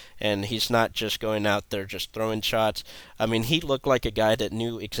improved, and he's not just going out there just throwing shots. I mean, he looked like a guy that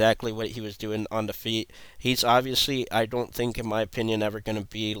knew exactly what he was doing on the feet. He's obviously, I don't think, in my opinion, ever going to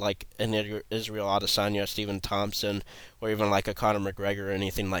be like an Israel Adesanya, Stephen Thompson, or even like a Conor McGregor or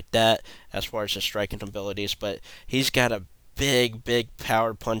anything like that as far as his striking abilities, but he's got a big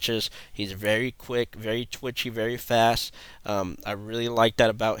power punches. He's very quick, very twitchy, very fast. I really like that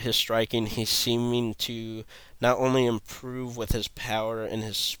about his striking. He's seeming to not only improve with his power and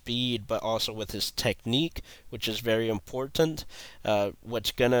his speed, but also with his technique, which is very important.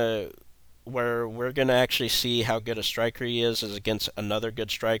 What's gonna where we're gonna actually see how good a striker he is against another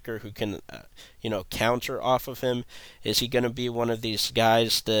good striker who can, counter off of him. Is he gonna be one of these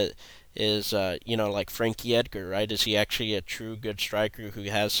guys that is, like Frankie Edgar, right? Is he actually a true good striker who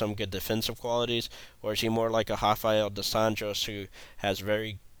has some good defensive qualities, or is he more like a Rafael dos Anjos who has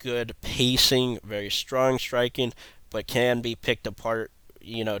very good pacing, very strong striking, but can be picked apart,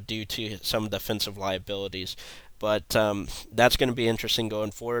 due to some defensive liabilities? But that's going to be interesting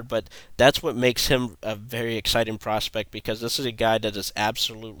going forward. But that's what makes him a very exciting prospect, because this is a guy that is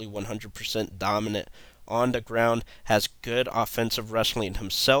absolutely 100% dominant on the ground, has good offensive wrestling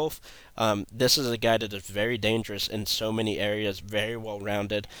himself. This is a guy that is very dangerous in so many areas, very well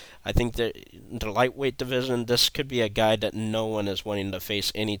rounded. I think that in the lightweight division, this could be a guy that no one is wanting to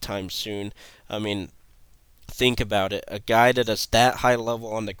face anytime soon. I mean, think about it. A guy that is that high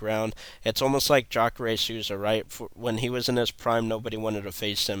level on the ground, it's almost like Jacare Souza, right? When he was in his prime, nobody wanted to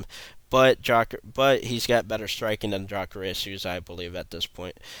face him. But he's got better striking than Jacare Souza, I believe, at this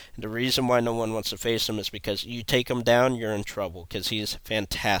point. And the reason why no one wants to face him is because you take him down, you're in trouble, because he's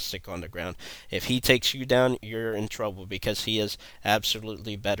fantastic on the ground. If he takes you down, you're in trouble, because he is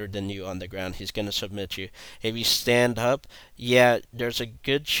absolutely better than you on the ground. He's going to submit you. If you stand up, yeah, there's a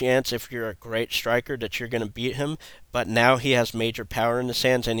good chance, if you're a great striker, that you're going to beat him. But now he has major power in his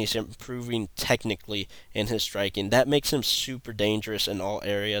hands, and he's improving technically in his striking. That makes him super dangerous in all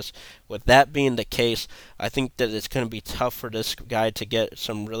areas. With that being the case, I think that it's going to be tough for this guy to get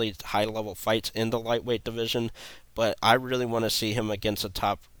some really high level fights in the lightweight division. But I really want to see him against a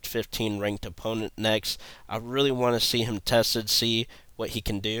top 15 ranked opponent next. I really want to see him tested, see what he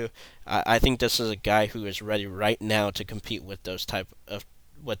can do. I think this is a guy who is ready right now to compete with those type of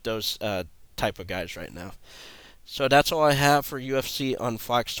guys right now. So that's all I have for UFC on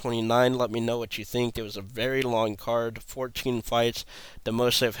Fox 29. Let me know what you think. It was a very long card, 14 fights, the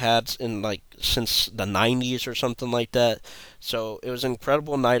most they've had in like since the 90s or something like that. So it was an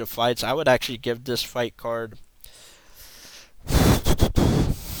incredible night of fights. I would actually give this fight card.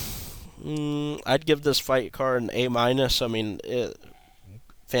 I'd give this fight card an A minus. I mean,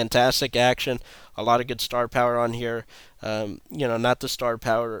 fantastic action, a lot of good star power on here. Not the star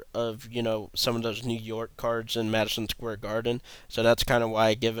power of some of those New York cards in Madison Square Garden. So that's kind of why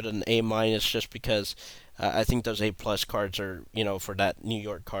I give it an A minus, just because I think those A plus cards are for that New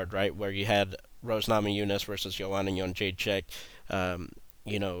York card, right, where you had Rose Namajunas versus Joanna Jędrzejczyk,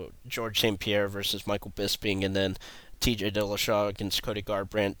 George St. Pierre versus Michael Bisping, and then TJ Dillashaw against Cody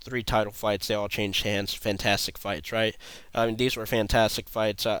Garbrandt. 3 title fights. They all changed hands. Fantastic fights, right? I mean, these were fantastic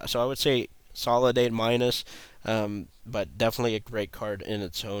fights. So I would say solid A minus, but definitely a great card in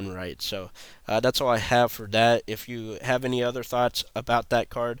its own right. So that's all I have for that. If you have any other thoughts about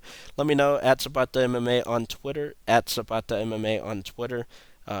that card, let me know at Zapata MMA on Twitter. At Zapata MMA on Twitter.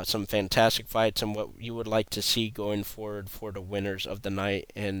 Some fantastic fights and what you would like to see going forward for the winners of the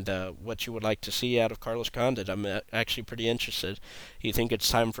night, and what you would like to see out of Carlos Condit. I'm actually pretty interested. You think it's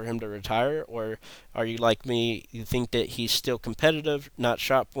time for him to retire, or are you like me? You think that he's still competitive, not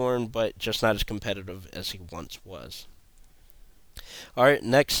shot-born, but just not as competitive as he once was? All right,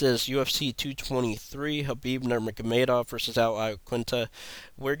 next is UFC 223, Khabib Nurmagomedov versus Al Iaquinta.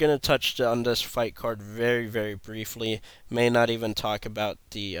 We're going to touch on this fight card very, very briefly. May not even talk about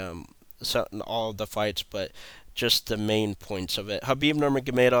the all of the fights, but just the main points of it. Khabib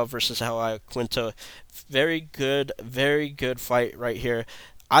Nurmagomedov versus Al Iaquinta. Very good fight right here.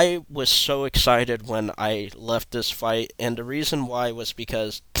 I was so excited when I left this fight, and the reason why was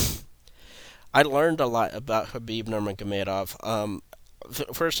because I learned a lot about Khabib Nurmagomedov.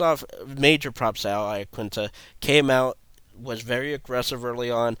 First off, major props to Al Iaquinta. Came out, was very aggressive early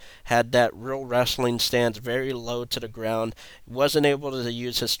on, had that real wrestling stance, very low to the ground. Wasn't able to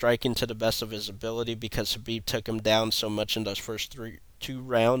use his striking to the best of his ability because Khabib took him down so much in those first 2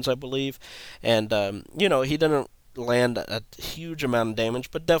 rounds, I believe. And, he didn't land a huge amount of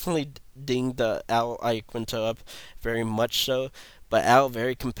damage, but definitely dinged Al Iaquinta up very much so. But Al,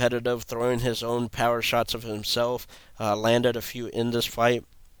 very competitive, throwing his own power shots of himself, landed a few in this fight.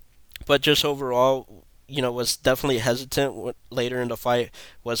 But just overall, was definitely hesitant later in the fight,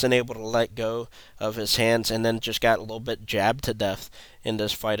 wasn't able to let go of his hands, and then just got a little bit jabbed to death in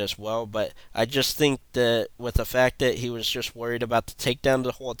this fight as well. But I just think that with the fact that he was just worried about the takedown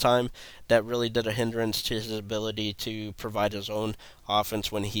the whole time, that really did a hindrance to his ability to provide his own offense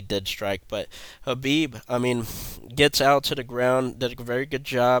when he did strike. But Khabib, I mean, gets out to the ground, did a very good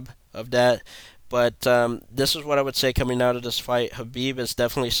job of that. But this is what I would say coming out of this fight. Khabib is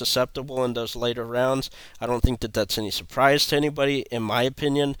definitely susceptible in those later rounds. I don't think that that's any surprise to anybody, in my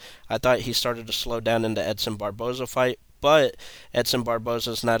opinion. I thought he started to slow down in the Edson Barboza fight, but Edson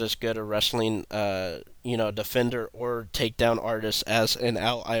Barboza is not as good a wrestling, defender or takedown artist as an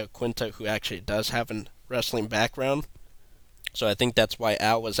Al Iaquinta, who actually does have a wrestling background. So I think that's why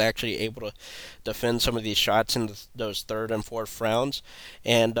Al was actually able to defend some of these shots in those third and fourth rounds.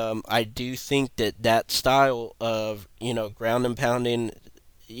 And I do think that that style of, ground and pounding,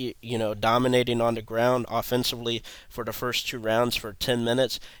 dominating on the ground offensively for the first 2 rounds for 10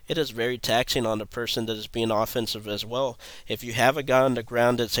 minutes, it is very taxing on the person that is being offensive as well. If you have a guy on the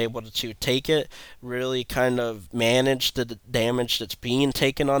ground that's able to take it, really kind of manage the damage that's being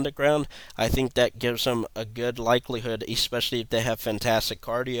taken on the ground, I think that gives them a good likelihood, especially if they have fantastic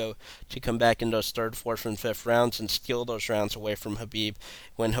cardio, to come back in those third, fourth, and fifth rounds and steal those rounds away from Khabib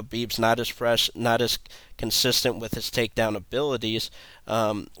when Khabib's not as fresh, not as consistent with his takedown abilities.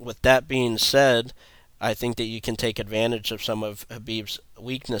 With that being said, I think that you can take advantage of some of Khabib's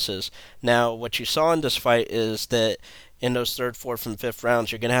weaknesses. Now, what you saw in this fight is that in those third, fourth, and fifth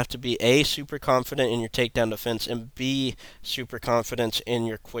rounds, you're going to have to be A, super confident in your takedown defense, and B, super confident in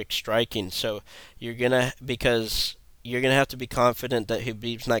your quick striking. So because you're going to have to be confident that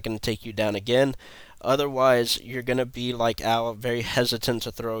Khabib's not going to take you down again. Otherwise, you're going to be like Al, very hesitant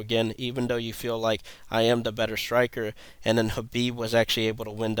to throw again, even though you feel like I am the better striker. And then Khabib was actually able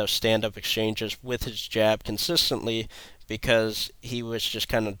to win those stand-up exchanges with his jab consistently because he was just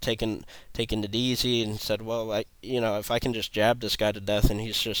kind of taking it easy and said, well, if I can just jab this guy to death and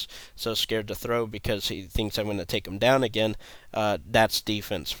he's just so scared to throw because he thinks I'm going to take him down again, that's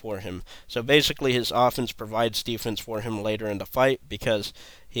defense for him. So basically his offense provides defense for him later in the fight because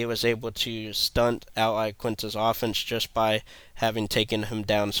he was able to stunt Al Iaquinta's offense just by having taken him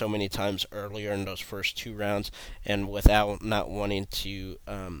down so many times earlier in those first 2 rounds, and without not wanting to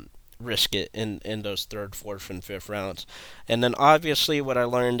risk it in those third, fourth, and fifth rounds. And then obviously what I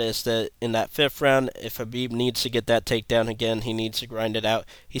learned is that in that fifth round, if Khabib needs to get that takedown again, he needs to grind it out.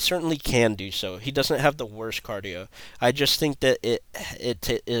 He certainly can do so. He doesn't have the worst cardio. I just think that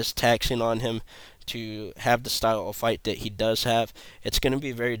it is taxing on him to have the style of fight that he does have, it's going to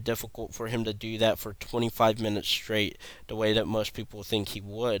be very difficult for him to do that for 25 minutes straight the way that most people think he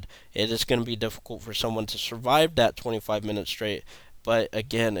would. It is going to be difficult for someone to survive that 25 minutes straight. But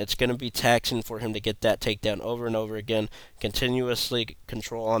again, it's going to be taxing for him to get that takedown over and over again, continuously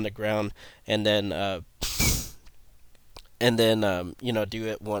control on the ground, and then do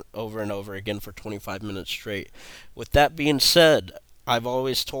it over and over again for 25 minutes straight. With that being said, I've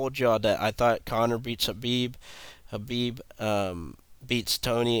always told y'all that I thought Conor beats Khabib, Khabib beats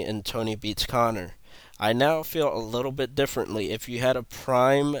Tony, and Tony beats Conor. I now feel a little bit differently. If you had a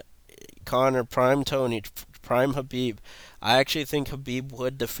prime Conor, prime Tony, prime Khabib, I actually think Khabib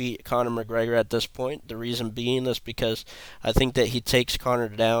would defeat Conor McGregor at this point. The reason being is because I think that he takes Conor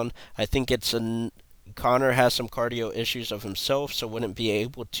down. I think Conor has some cardio issues of himself, so wouldn't be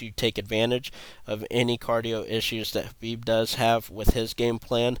able to take advantage of any cardio issues that Khabib does have with his game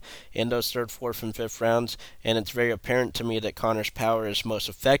plan in those third, fourth, and fifth rounds. And it's very apparent to me that Conor's power is most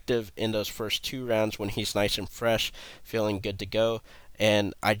effective in those first 2 rounds when he's nice and fresh, feeling good to go.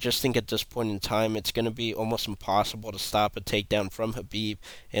 And I just think at this point in time, it's going to be almost impossible to stop a takedown from Khabib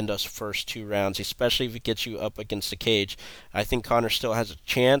in those first 2 rounds, especially if it gets you up against the cage. I think Conor still has a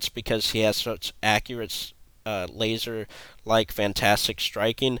chance because he has such accurate, laser-like, fantastic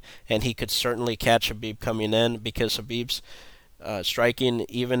striking, and he could certainly catch Khabib coming in because Khabib's striking,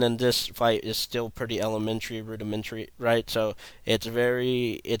 even in this fight, is still pretty rudimentary, right? So it's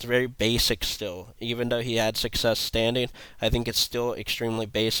very basic still. Even though he had success standing, I think it's still extremely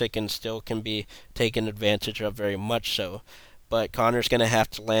basic and still can be taken advantage of very much so. But Connor's going to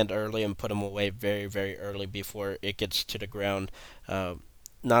have to land early and put him away very, very early before it gets to the ground.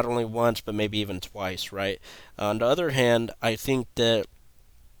 Not only once, but maybe even twice, right? On the other hand, I think that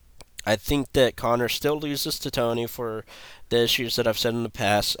Conor still loses to Tony for the issues that I've said in the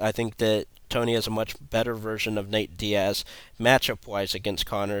past. I think that Tony is a much better version of Nate Diaz matchup wise against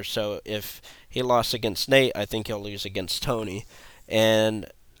Conor. So if he lost against Nate, I think he'll lose against Tony.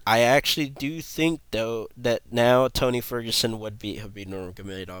 And I actually do think though that now Tony Ferguson would beat Habib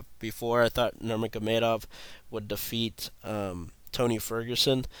Nurmagomedov. Before I thought Nurmagomedov would defeat Tony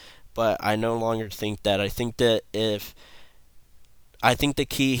Ferguson, but I no longer think that. I think the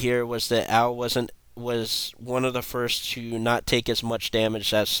key here was that Al was one of the first to not take as much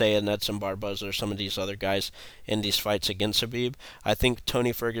damage as say an Edson Barboza or some of these other guys in these fights against Habib. I think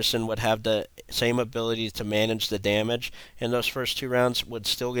Tony Ferguson would have the same ability to manage the damage in those first 2 rounds, would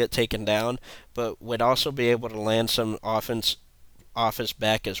still get taken down, but would also be able to land some offense off his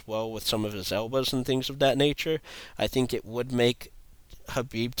back as well with some of his elbows and things of that nature. I think it would make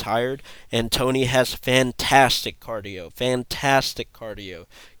Habib tired, and Tony has fantastic cardio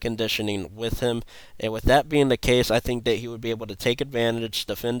conditioning with him. And with that being the case, I think that he would be able to take advantage,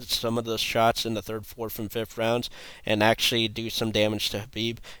 defend some of those shots in the third, fourth, and fifth rounds, and actually do some damage to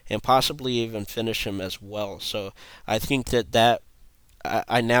Habib, and possibly even finish him as well. So I think that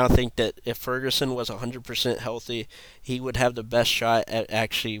I now think that if Ferguson was 100% healthy, he would have the best shot at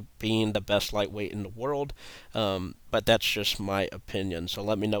actually being the best lightweight in the world. But that's just my opinion. So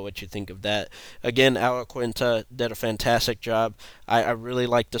let me know what you think of that. Again, Al Quinta did a fantastic job. I really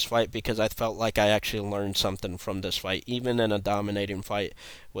liked this fight because I felt like I actually learned something from this fight, even in a dominating fight,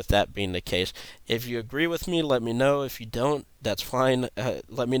 with that being the case. If you agree with me, let me know. If you don't, that's fine.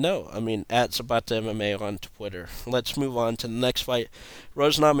 Let me know. I mean, at Sabata MMA on Twitter. Let's move on to the next fight.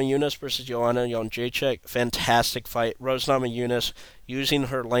 Rose Namajunas versus Joanna Jędrzejczyk. Fantastic fight. Rose Namajunas using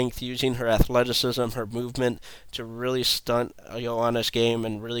her length, using her athleticism, her movement to really stunt Joanna's game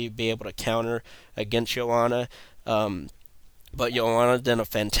and really be able to counter against Joanna. But Joanna did a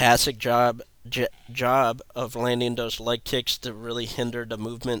fantastic job of landing those leg kicks to really hinder the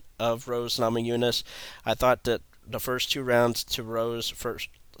movement of Rose Namajunas. I thought that the first 2 rounds to Rose,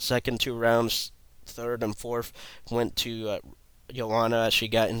 second 2 rounds, third and fourth went to Joanna as she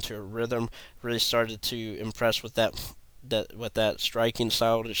got into her rhythm. Really started to impress with that striking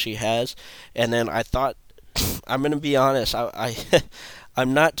style that she has. And then I thought, I'm gonna be honest,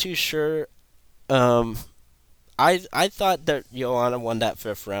 I'm not too sure. Um, I thought that Joanna won that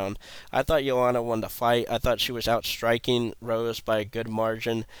fifth round. I thought Joanna won the fight. I thought she was outstriking Rose by a good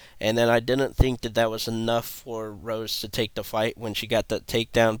margin, and then I didn't think that that was enough for Rose to take the fight when she got that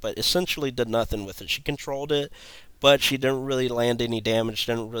takedown, but essentially did nothing with it. She controlled it, but she didn't really land any damage.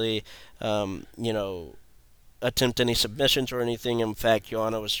 Didn't really, um, you know, attempt any submissions or anything. In fact,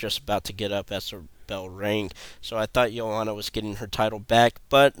 Joanna was just about to get up as her bell rang. So I thought Joanna was getting her title back,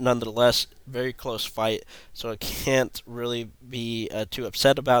 but nonetheless, very close fight. So I can't really be too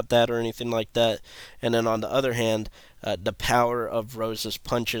upset about that or anything like that. And then on the other hand, the power of Rose's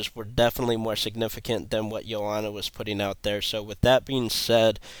punches were definitely more significant than what Joanna was putting out there. So with that being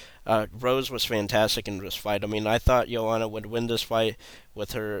said, Rose was fantastic in this fight. I mean, I thought Joanna would win this fight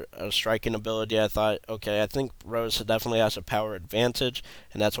with her striking ability. I thought, okay, I think Rose definitely has a power advantage,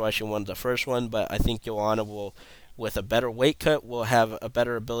 and that's why she won the first one. But I think Joanna will, with a better weight cut, will have a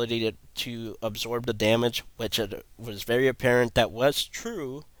better ability to absorb the damage, which it was very apparent that was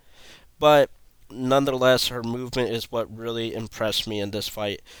true. But nonetheless, her movement is what really impressed me in this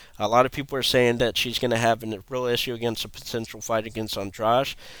fight. A lot of people are saying that she's going to have a real issue against a potential fight against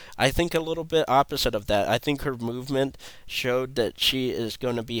Andrade. I think a little bit opposite of that. I think her movement showed that she is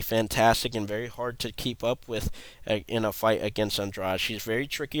going to be fantastic and very hard to keep up with in a fight against Andrade. She's very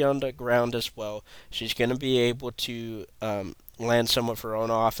tricky on the ground as well. She's going to be able to land some of her own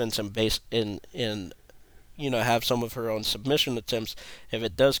offense and base in have some of her own submission attempts if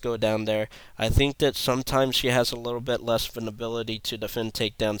it does go down there. I think that sometimes she has a little bit less of an ability to defend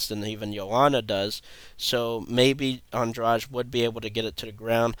takedowns than even Joanna does. So maybe Andrade would be able to get it to the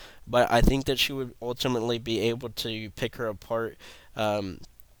ground, but I think that she would ultimately be able to pick her apart. And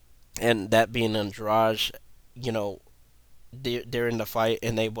that being Andrade, you know, during the fight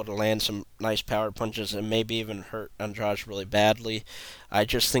and able to land some nice power punches and maybe even hurt Andrade really badly. I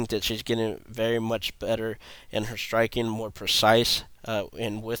just think that she's getting very much better in her striking, more precise.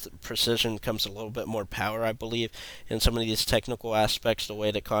 And with precision comes a little bit more power, I believe, in some of these technical aspects, the way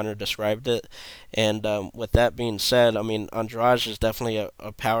that Connor described it. And with that being said, I mean, Andrade is definitely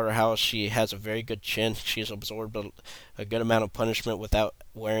a powerhouse. She has a very good chin. She's absorbed a good amount of punishment without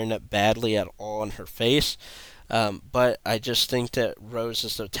wearing it badly at all on her face. But I just think that Rose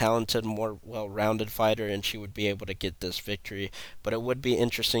is a talented, more well-rounded fighter, and she would be able to get this victory. But it would be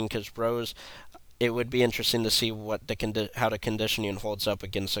interesting because Rose, it would be interesting to see what how the conditioning holds up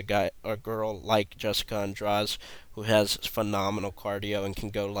against a girl like Jessica Andrade, who has phenomenal cardio and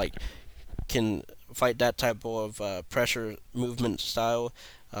can fight that type of pressure movement style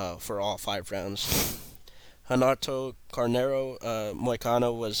for all 5 rounds. Renato Carneiro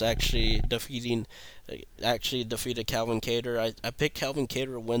Moicano was actually defeated Calvin Kattar. I picked Calvin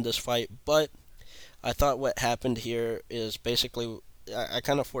Kattar to win this fight, but I thought what happened here is basically I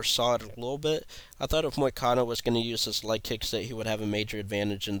kind of foresaw it a little bit. I thought if Moicano was going to use his leg kicks that he would have a major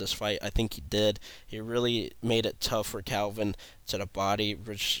advantage in this fight. I think he did. He really made it tough for Calvin to the body,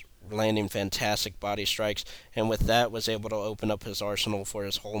 which landing fantastic body strikes, and with that was able to open up his arsenal for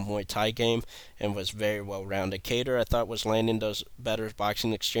his whole Muay Thai game and was very well rounded. Kattar, I thought, was landing those better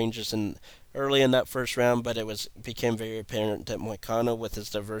boxing exchanges early in that first round, but it became very apparent that Moicano, with his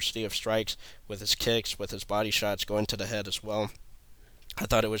diversity of strikes, with his kicks, with his body shots going to the head as well, I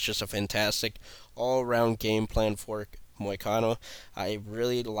thought it was just a fantastic all-around game plan for Moicano. I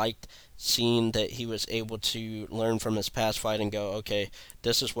really liked seeing that he was able to learn from his past fight and go, okay,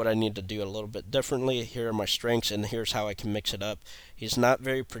 this is what I need to do a little bit differently. Here are my strengths, and here's how I can mix it up. He's not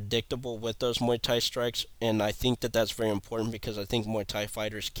very predictable with those Muay Thai strikes, and I think that that's very important because I think Muay Thai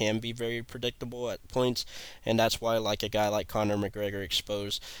fighters can be very predictable at points, and that's why, like a guy like Conor McGregor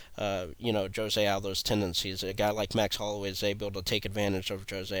exposed, Jose Aldo's tendencies. A guy like Max Holloway is able to take advantage of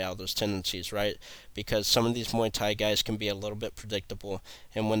Jose Aldo's tendencies, right? Because some of these Muay Thai guys can be a little bit predictable,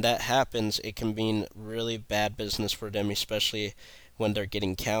 and when that happens, it can mean really bad business for them, especially when they're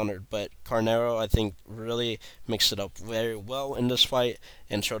getting countered. But Carnero, I think, really mixed it up very well in this fight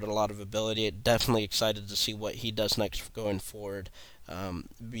and showed a lot of ability. Definitely excited to see what he does next going forward.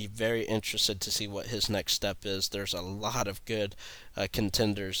 Be very interested to see what his next step is. There's a lot of good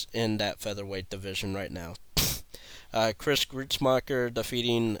contenders in that featherweight division right now. Chris Gruetzemacher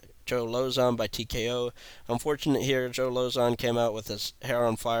defeating Joe Lozon by TKO. Unfortunate here, Joe Lozon came out with his hair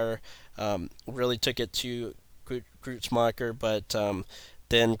on fire. Really took it to Gruetzemacher, but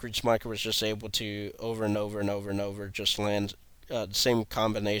then Gruetzemacher was just able to over and over and over and over just land the same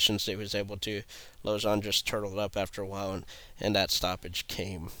combinations that he was able to. Lozon just turtled up after a while, and that stoppage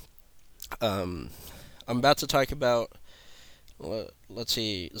came. I'm about to talk about, let's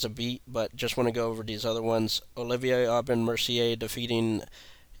see, Zabit, but just want to go over these other ones. Olivier Aubin-Mercier defeating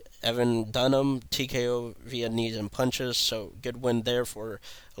Evan Dunham, TKO via knees and punches, so good win there for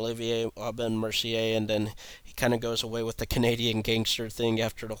Olivier Aubin-Mercier, and then he kind of goes away with the Canadian gangster thing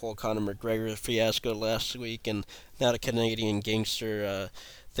after the whole Conor McGregor fiasco last week, and now the Canadian gangster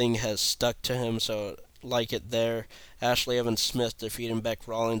thing has stuck to him, so like it there. Ashley Evans-Smith defeating Beck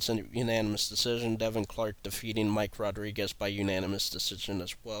Rawlings in a unanimous decision. Devin Clark defeating Mike Rodriguez by unanimous decision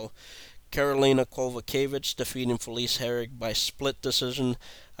as well. Karolina Kowalkiewicz defeating Felice Herrig by split decision.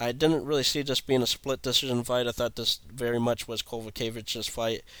 I didn't really see this being a split decision fight. I thought this very much was Kowalkiewicz's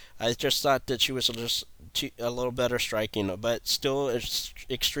fight. I just thought that she was just a little better striking, but still is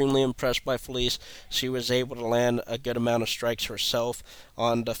extremely impressed by Felice. She was able to land a good amount of strikes herself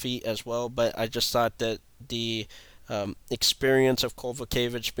on the feet as well, but I just thought that the experience of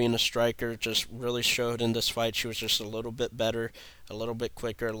Kovacevic being a striker just really showed in this fight. She was just a little bit better, a little bit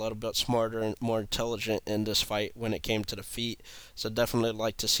quicker, a little bit smarter, and more intelligent in this fight when it came to the feet. So definitely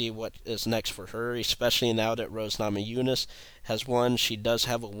like to see what is next for her, especially now that Rose Namajunas has won. She does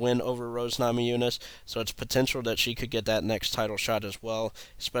have a win over Rose Namajunas, so it's potential that she could get that next title shot as well,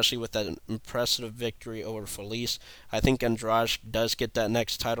 especially with that impressive victory over Felice. I think Andrade does get that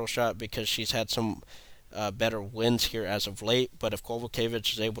next title shot because she's had some better wins here as of late. But if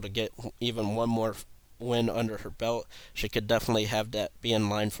Kovacevic is able to get even one more win under her belt, she could definitely have that be in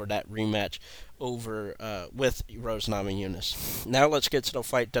line for that rematch over with Rose Namajunas. Now let's get to the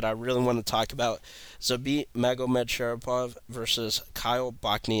fight that I really want to talk about: Zabit Magomedsharipov versus Kyle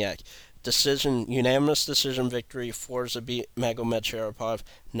Bochniak. Unanimous decision victory for Zabit Magomedsharipov,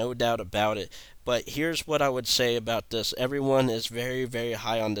 no doubt about it. But here's what I would say about this: everyone is very, very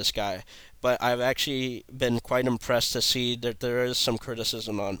high on this guy, but I've actually been quite impressed to see that there is some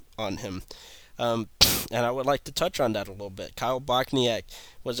criticism on him. Um, and I would like to touch on that a little bit. Kyle Bochniak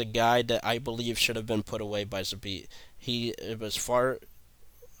was a guy that I believe should have been put away by Zabit.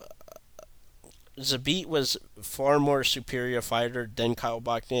 Zabit was far more superior fighter than Kyle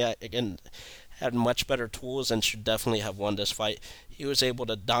Bochniak. Again, had much better tools and should definitely have won this fight. He was able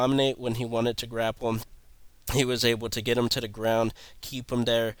to dominate when he wanted to grapple him. He was able to get him to the ground, keep him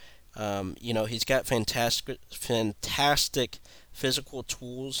there. He's got fantastic physical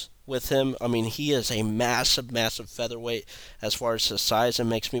tools with him. I mean, he is a massive, massive featherweight as far as his size. It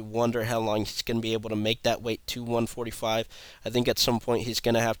makes me wonder how long he's going to be able to make that weight to 145. I think at some point he's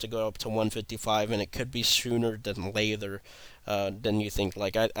going to have to go up to 155, and it could be sooner than later than you think.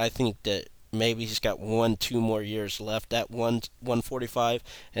 I think that maybe he's got 1, 2 more years left at 145,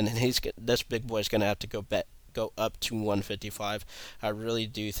 and then this big boy's going to have to go up to 155. I really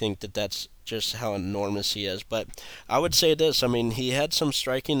do think that that's just how enormous he is. But I would say this: I mean, he had some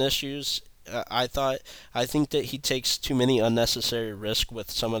striking issues. I think that he takes too many unnecessary risks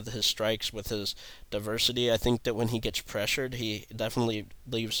with some of his strikes, with his diversity. I think that when he gets pressured, he definitely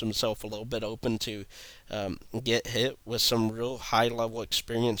leaves himself a little bit open to get hit with some real high level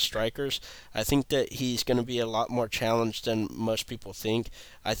experienced strikers. I think that he's going to be a lot more challenged than most people think.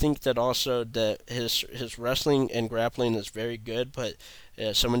 I think that also that his wrestling and grappling is very good, but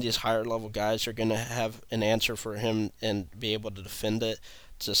some of these higher level guys are going to have an answer for him and be able to defend it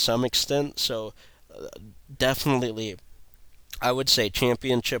to some extent. So uh, definitely, I would say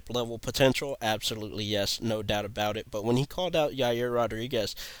championship level potential, absolutely yes, no doubt about it. But when he called out Yair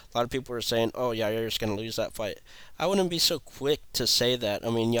Rodriguez, a lot of people were saying, "Oh, Yair's going to lose that fight." I wouldn't be so quick to say that. I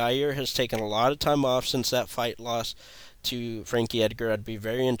mean, Yair has taken a lot of time off since that fight loss to Frankie Edgar. I'd be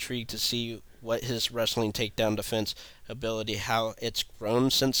very intrigued to see what his wrestling takedown defense ability, how it's grown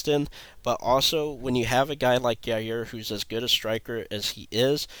since then. But also, when you have a guy like Yair who's as good a striker as he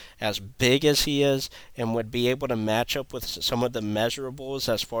is, as big as he is, and would be able to match up with some of the measurables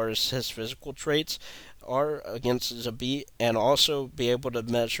as far as his physical traits are against Zabit, and also be able to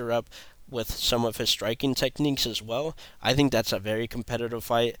measure up with some of his striking techniques as well. I think that's a very competitive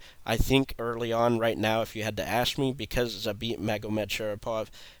fight. I think early on, right now, if you had to ask me, because Zabit Magomedsharipov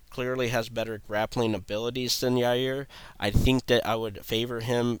clearly has better grappling abilities than Yair, I think that I would favor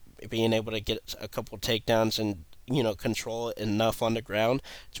him being able to get a couple takedowns and control it enough on the ground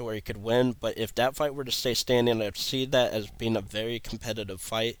to where he could win. But if that fight were to stay standing, I'd see that as being a very competitive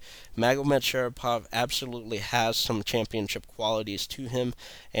fight. Magomed Sharapov absolutely has some championship qualities to him,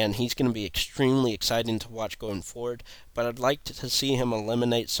 and he's going to be extremely exciting to watch going forward. But I'd like to see him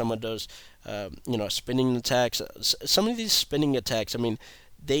eliminate some of those, spinning attacks. Some of these spinning attacks, I mean,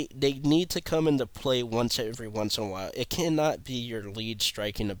 they need to come into play every once in a while. It cannot be your lead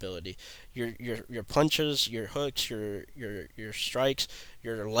striking ability. Your punches, your hooks, your strikes,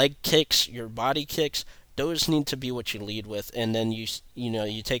 your leg kicks, your body kicks. Those need to be what you lead with, and then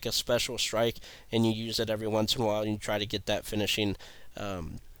you take a special strike and you use it every once in a while, and you try to get that finishing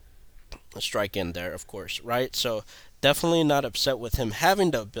um, strike in there, of course, right? So definitely not upset with him having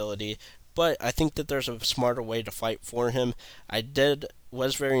the ability, but I think that there's a smarter way to fight for him. I did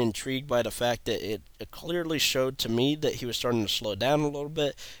was very intrigued by the fact that it clearly showed to me that he was starting to slow down a little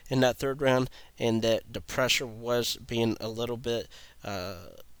bit in that third round, and that the pressure was being a little bit,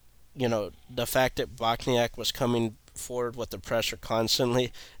 the fact that Bokniak was coming forward with the pressure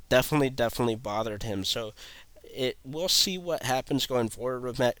constantly definitely bothered him. So we'll see what happens going forward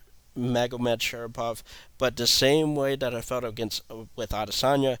with Magomed Sharapov, but the same way that I felt against with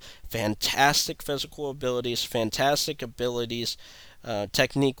Adesanya, fantastic physical abilities, fantastic abilities,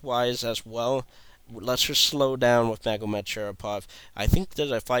 technique wise as well. Let's just slow down with Magomed Sharapov. I think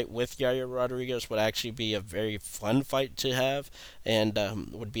that a fight with Yair Rodriguez would actually be a very fun fight to have, and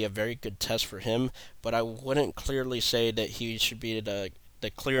would be a very good test for him. But I wouldn't clearly say that he should be the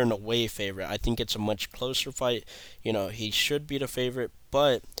clear and away favorite. I think it's a much closer fight. He should be the favorite,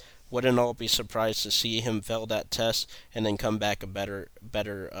 but wouldn't all be surprised to see him fail that test and then come back a better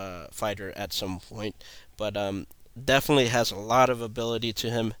fighter at some point. But definitely has a lot of ability to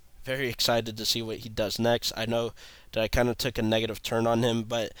him. Very excited to see what he does next. I know that I kind of took a negative turn on him,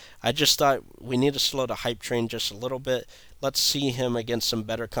 but I just thought we need to slow the hype train just a little bit. Let's see him against some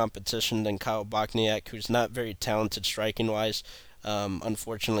better competition than Kyle Bochniak, who's not very talented striking wise.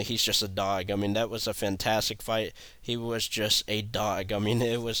 Unfortunately, he's just a dog. I mean, that was a fantastic fight. He was just a dog. I mean,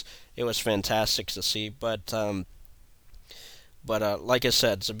 it was fantastic to see. But like I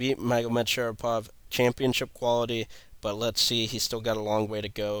said, Zabit Magomedsharipov, championship quality. But let's see, he's still got a long way to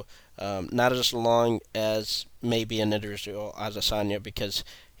go. Not as long as maybe an Israel Adesanya because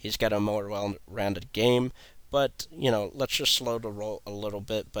he's got a more well-rounded game. But let's just slow the roll a little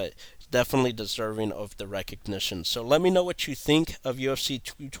bit. But definitely deserving of the recognition. So let me know what you think of UFC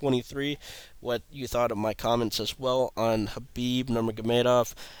 223, what you thought of my comments as well on Khabib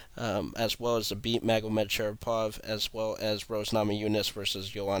Nurmagomedov, as well as the beat Magomed Sharapov, as well as Rose Namajunas versus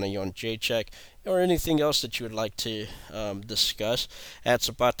Joanna Jędrzejczyk, or anything else that you would like to discuss at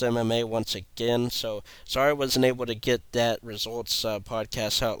Zapata MMA once again. So sorry I wasn't able to get that results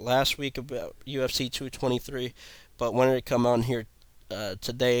podcast out last week about UFC 223, but wanted to come on here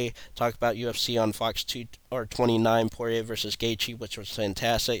today, talk about UFC on Fox 2 or 29, Poirier versus Gaethje, which was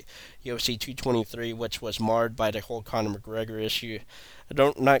fantastic. UFC 223, which was marred by the whole Conor McGregor issue.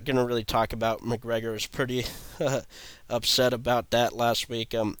 Not gonna really talk about McGregor. Was pretty upset about that last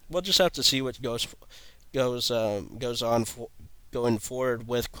week. We'll just have to see what goes on going forward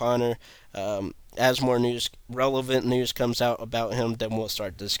with Conor. As more news, relevant news comes out about him, then we'll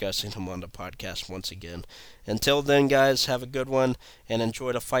start discussing him on the podcast once again. Until then, guys, have a good one and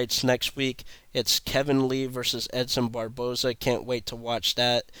enjoy the fights next week. It's Kevin Lee versus Edson Barboza. Can't wait to watch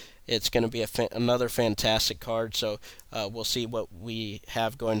that. It's going to be another fantastic card, so we'll see what we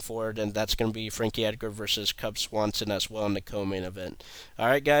have going forward, and that's going to be Frankie Edgar versus Cub Swanson as well in the co-main event. All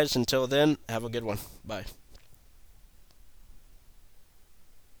right, guys, until then, have a good one. Bye.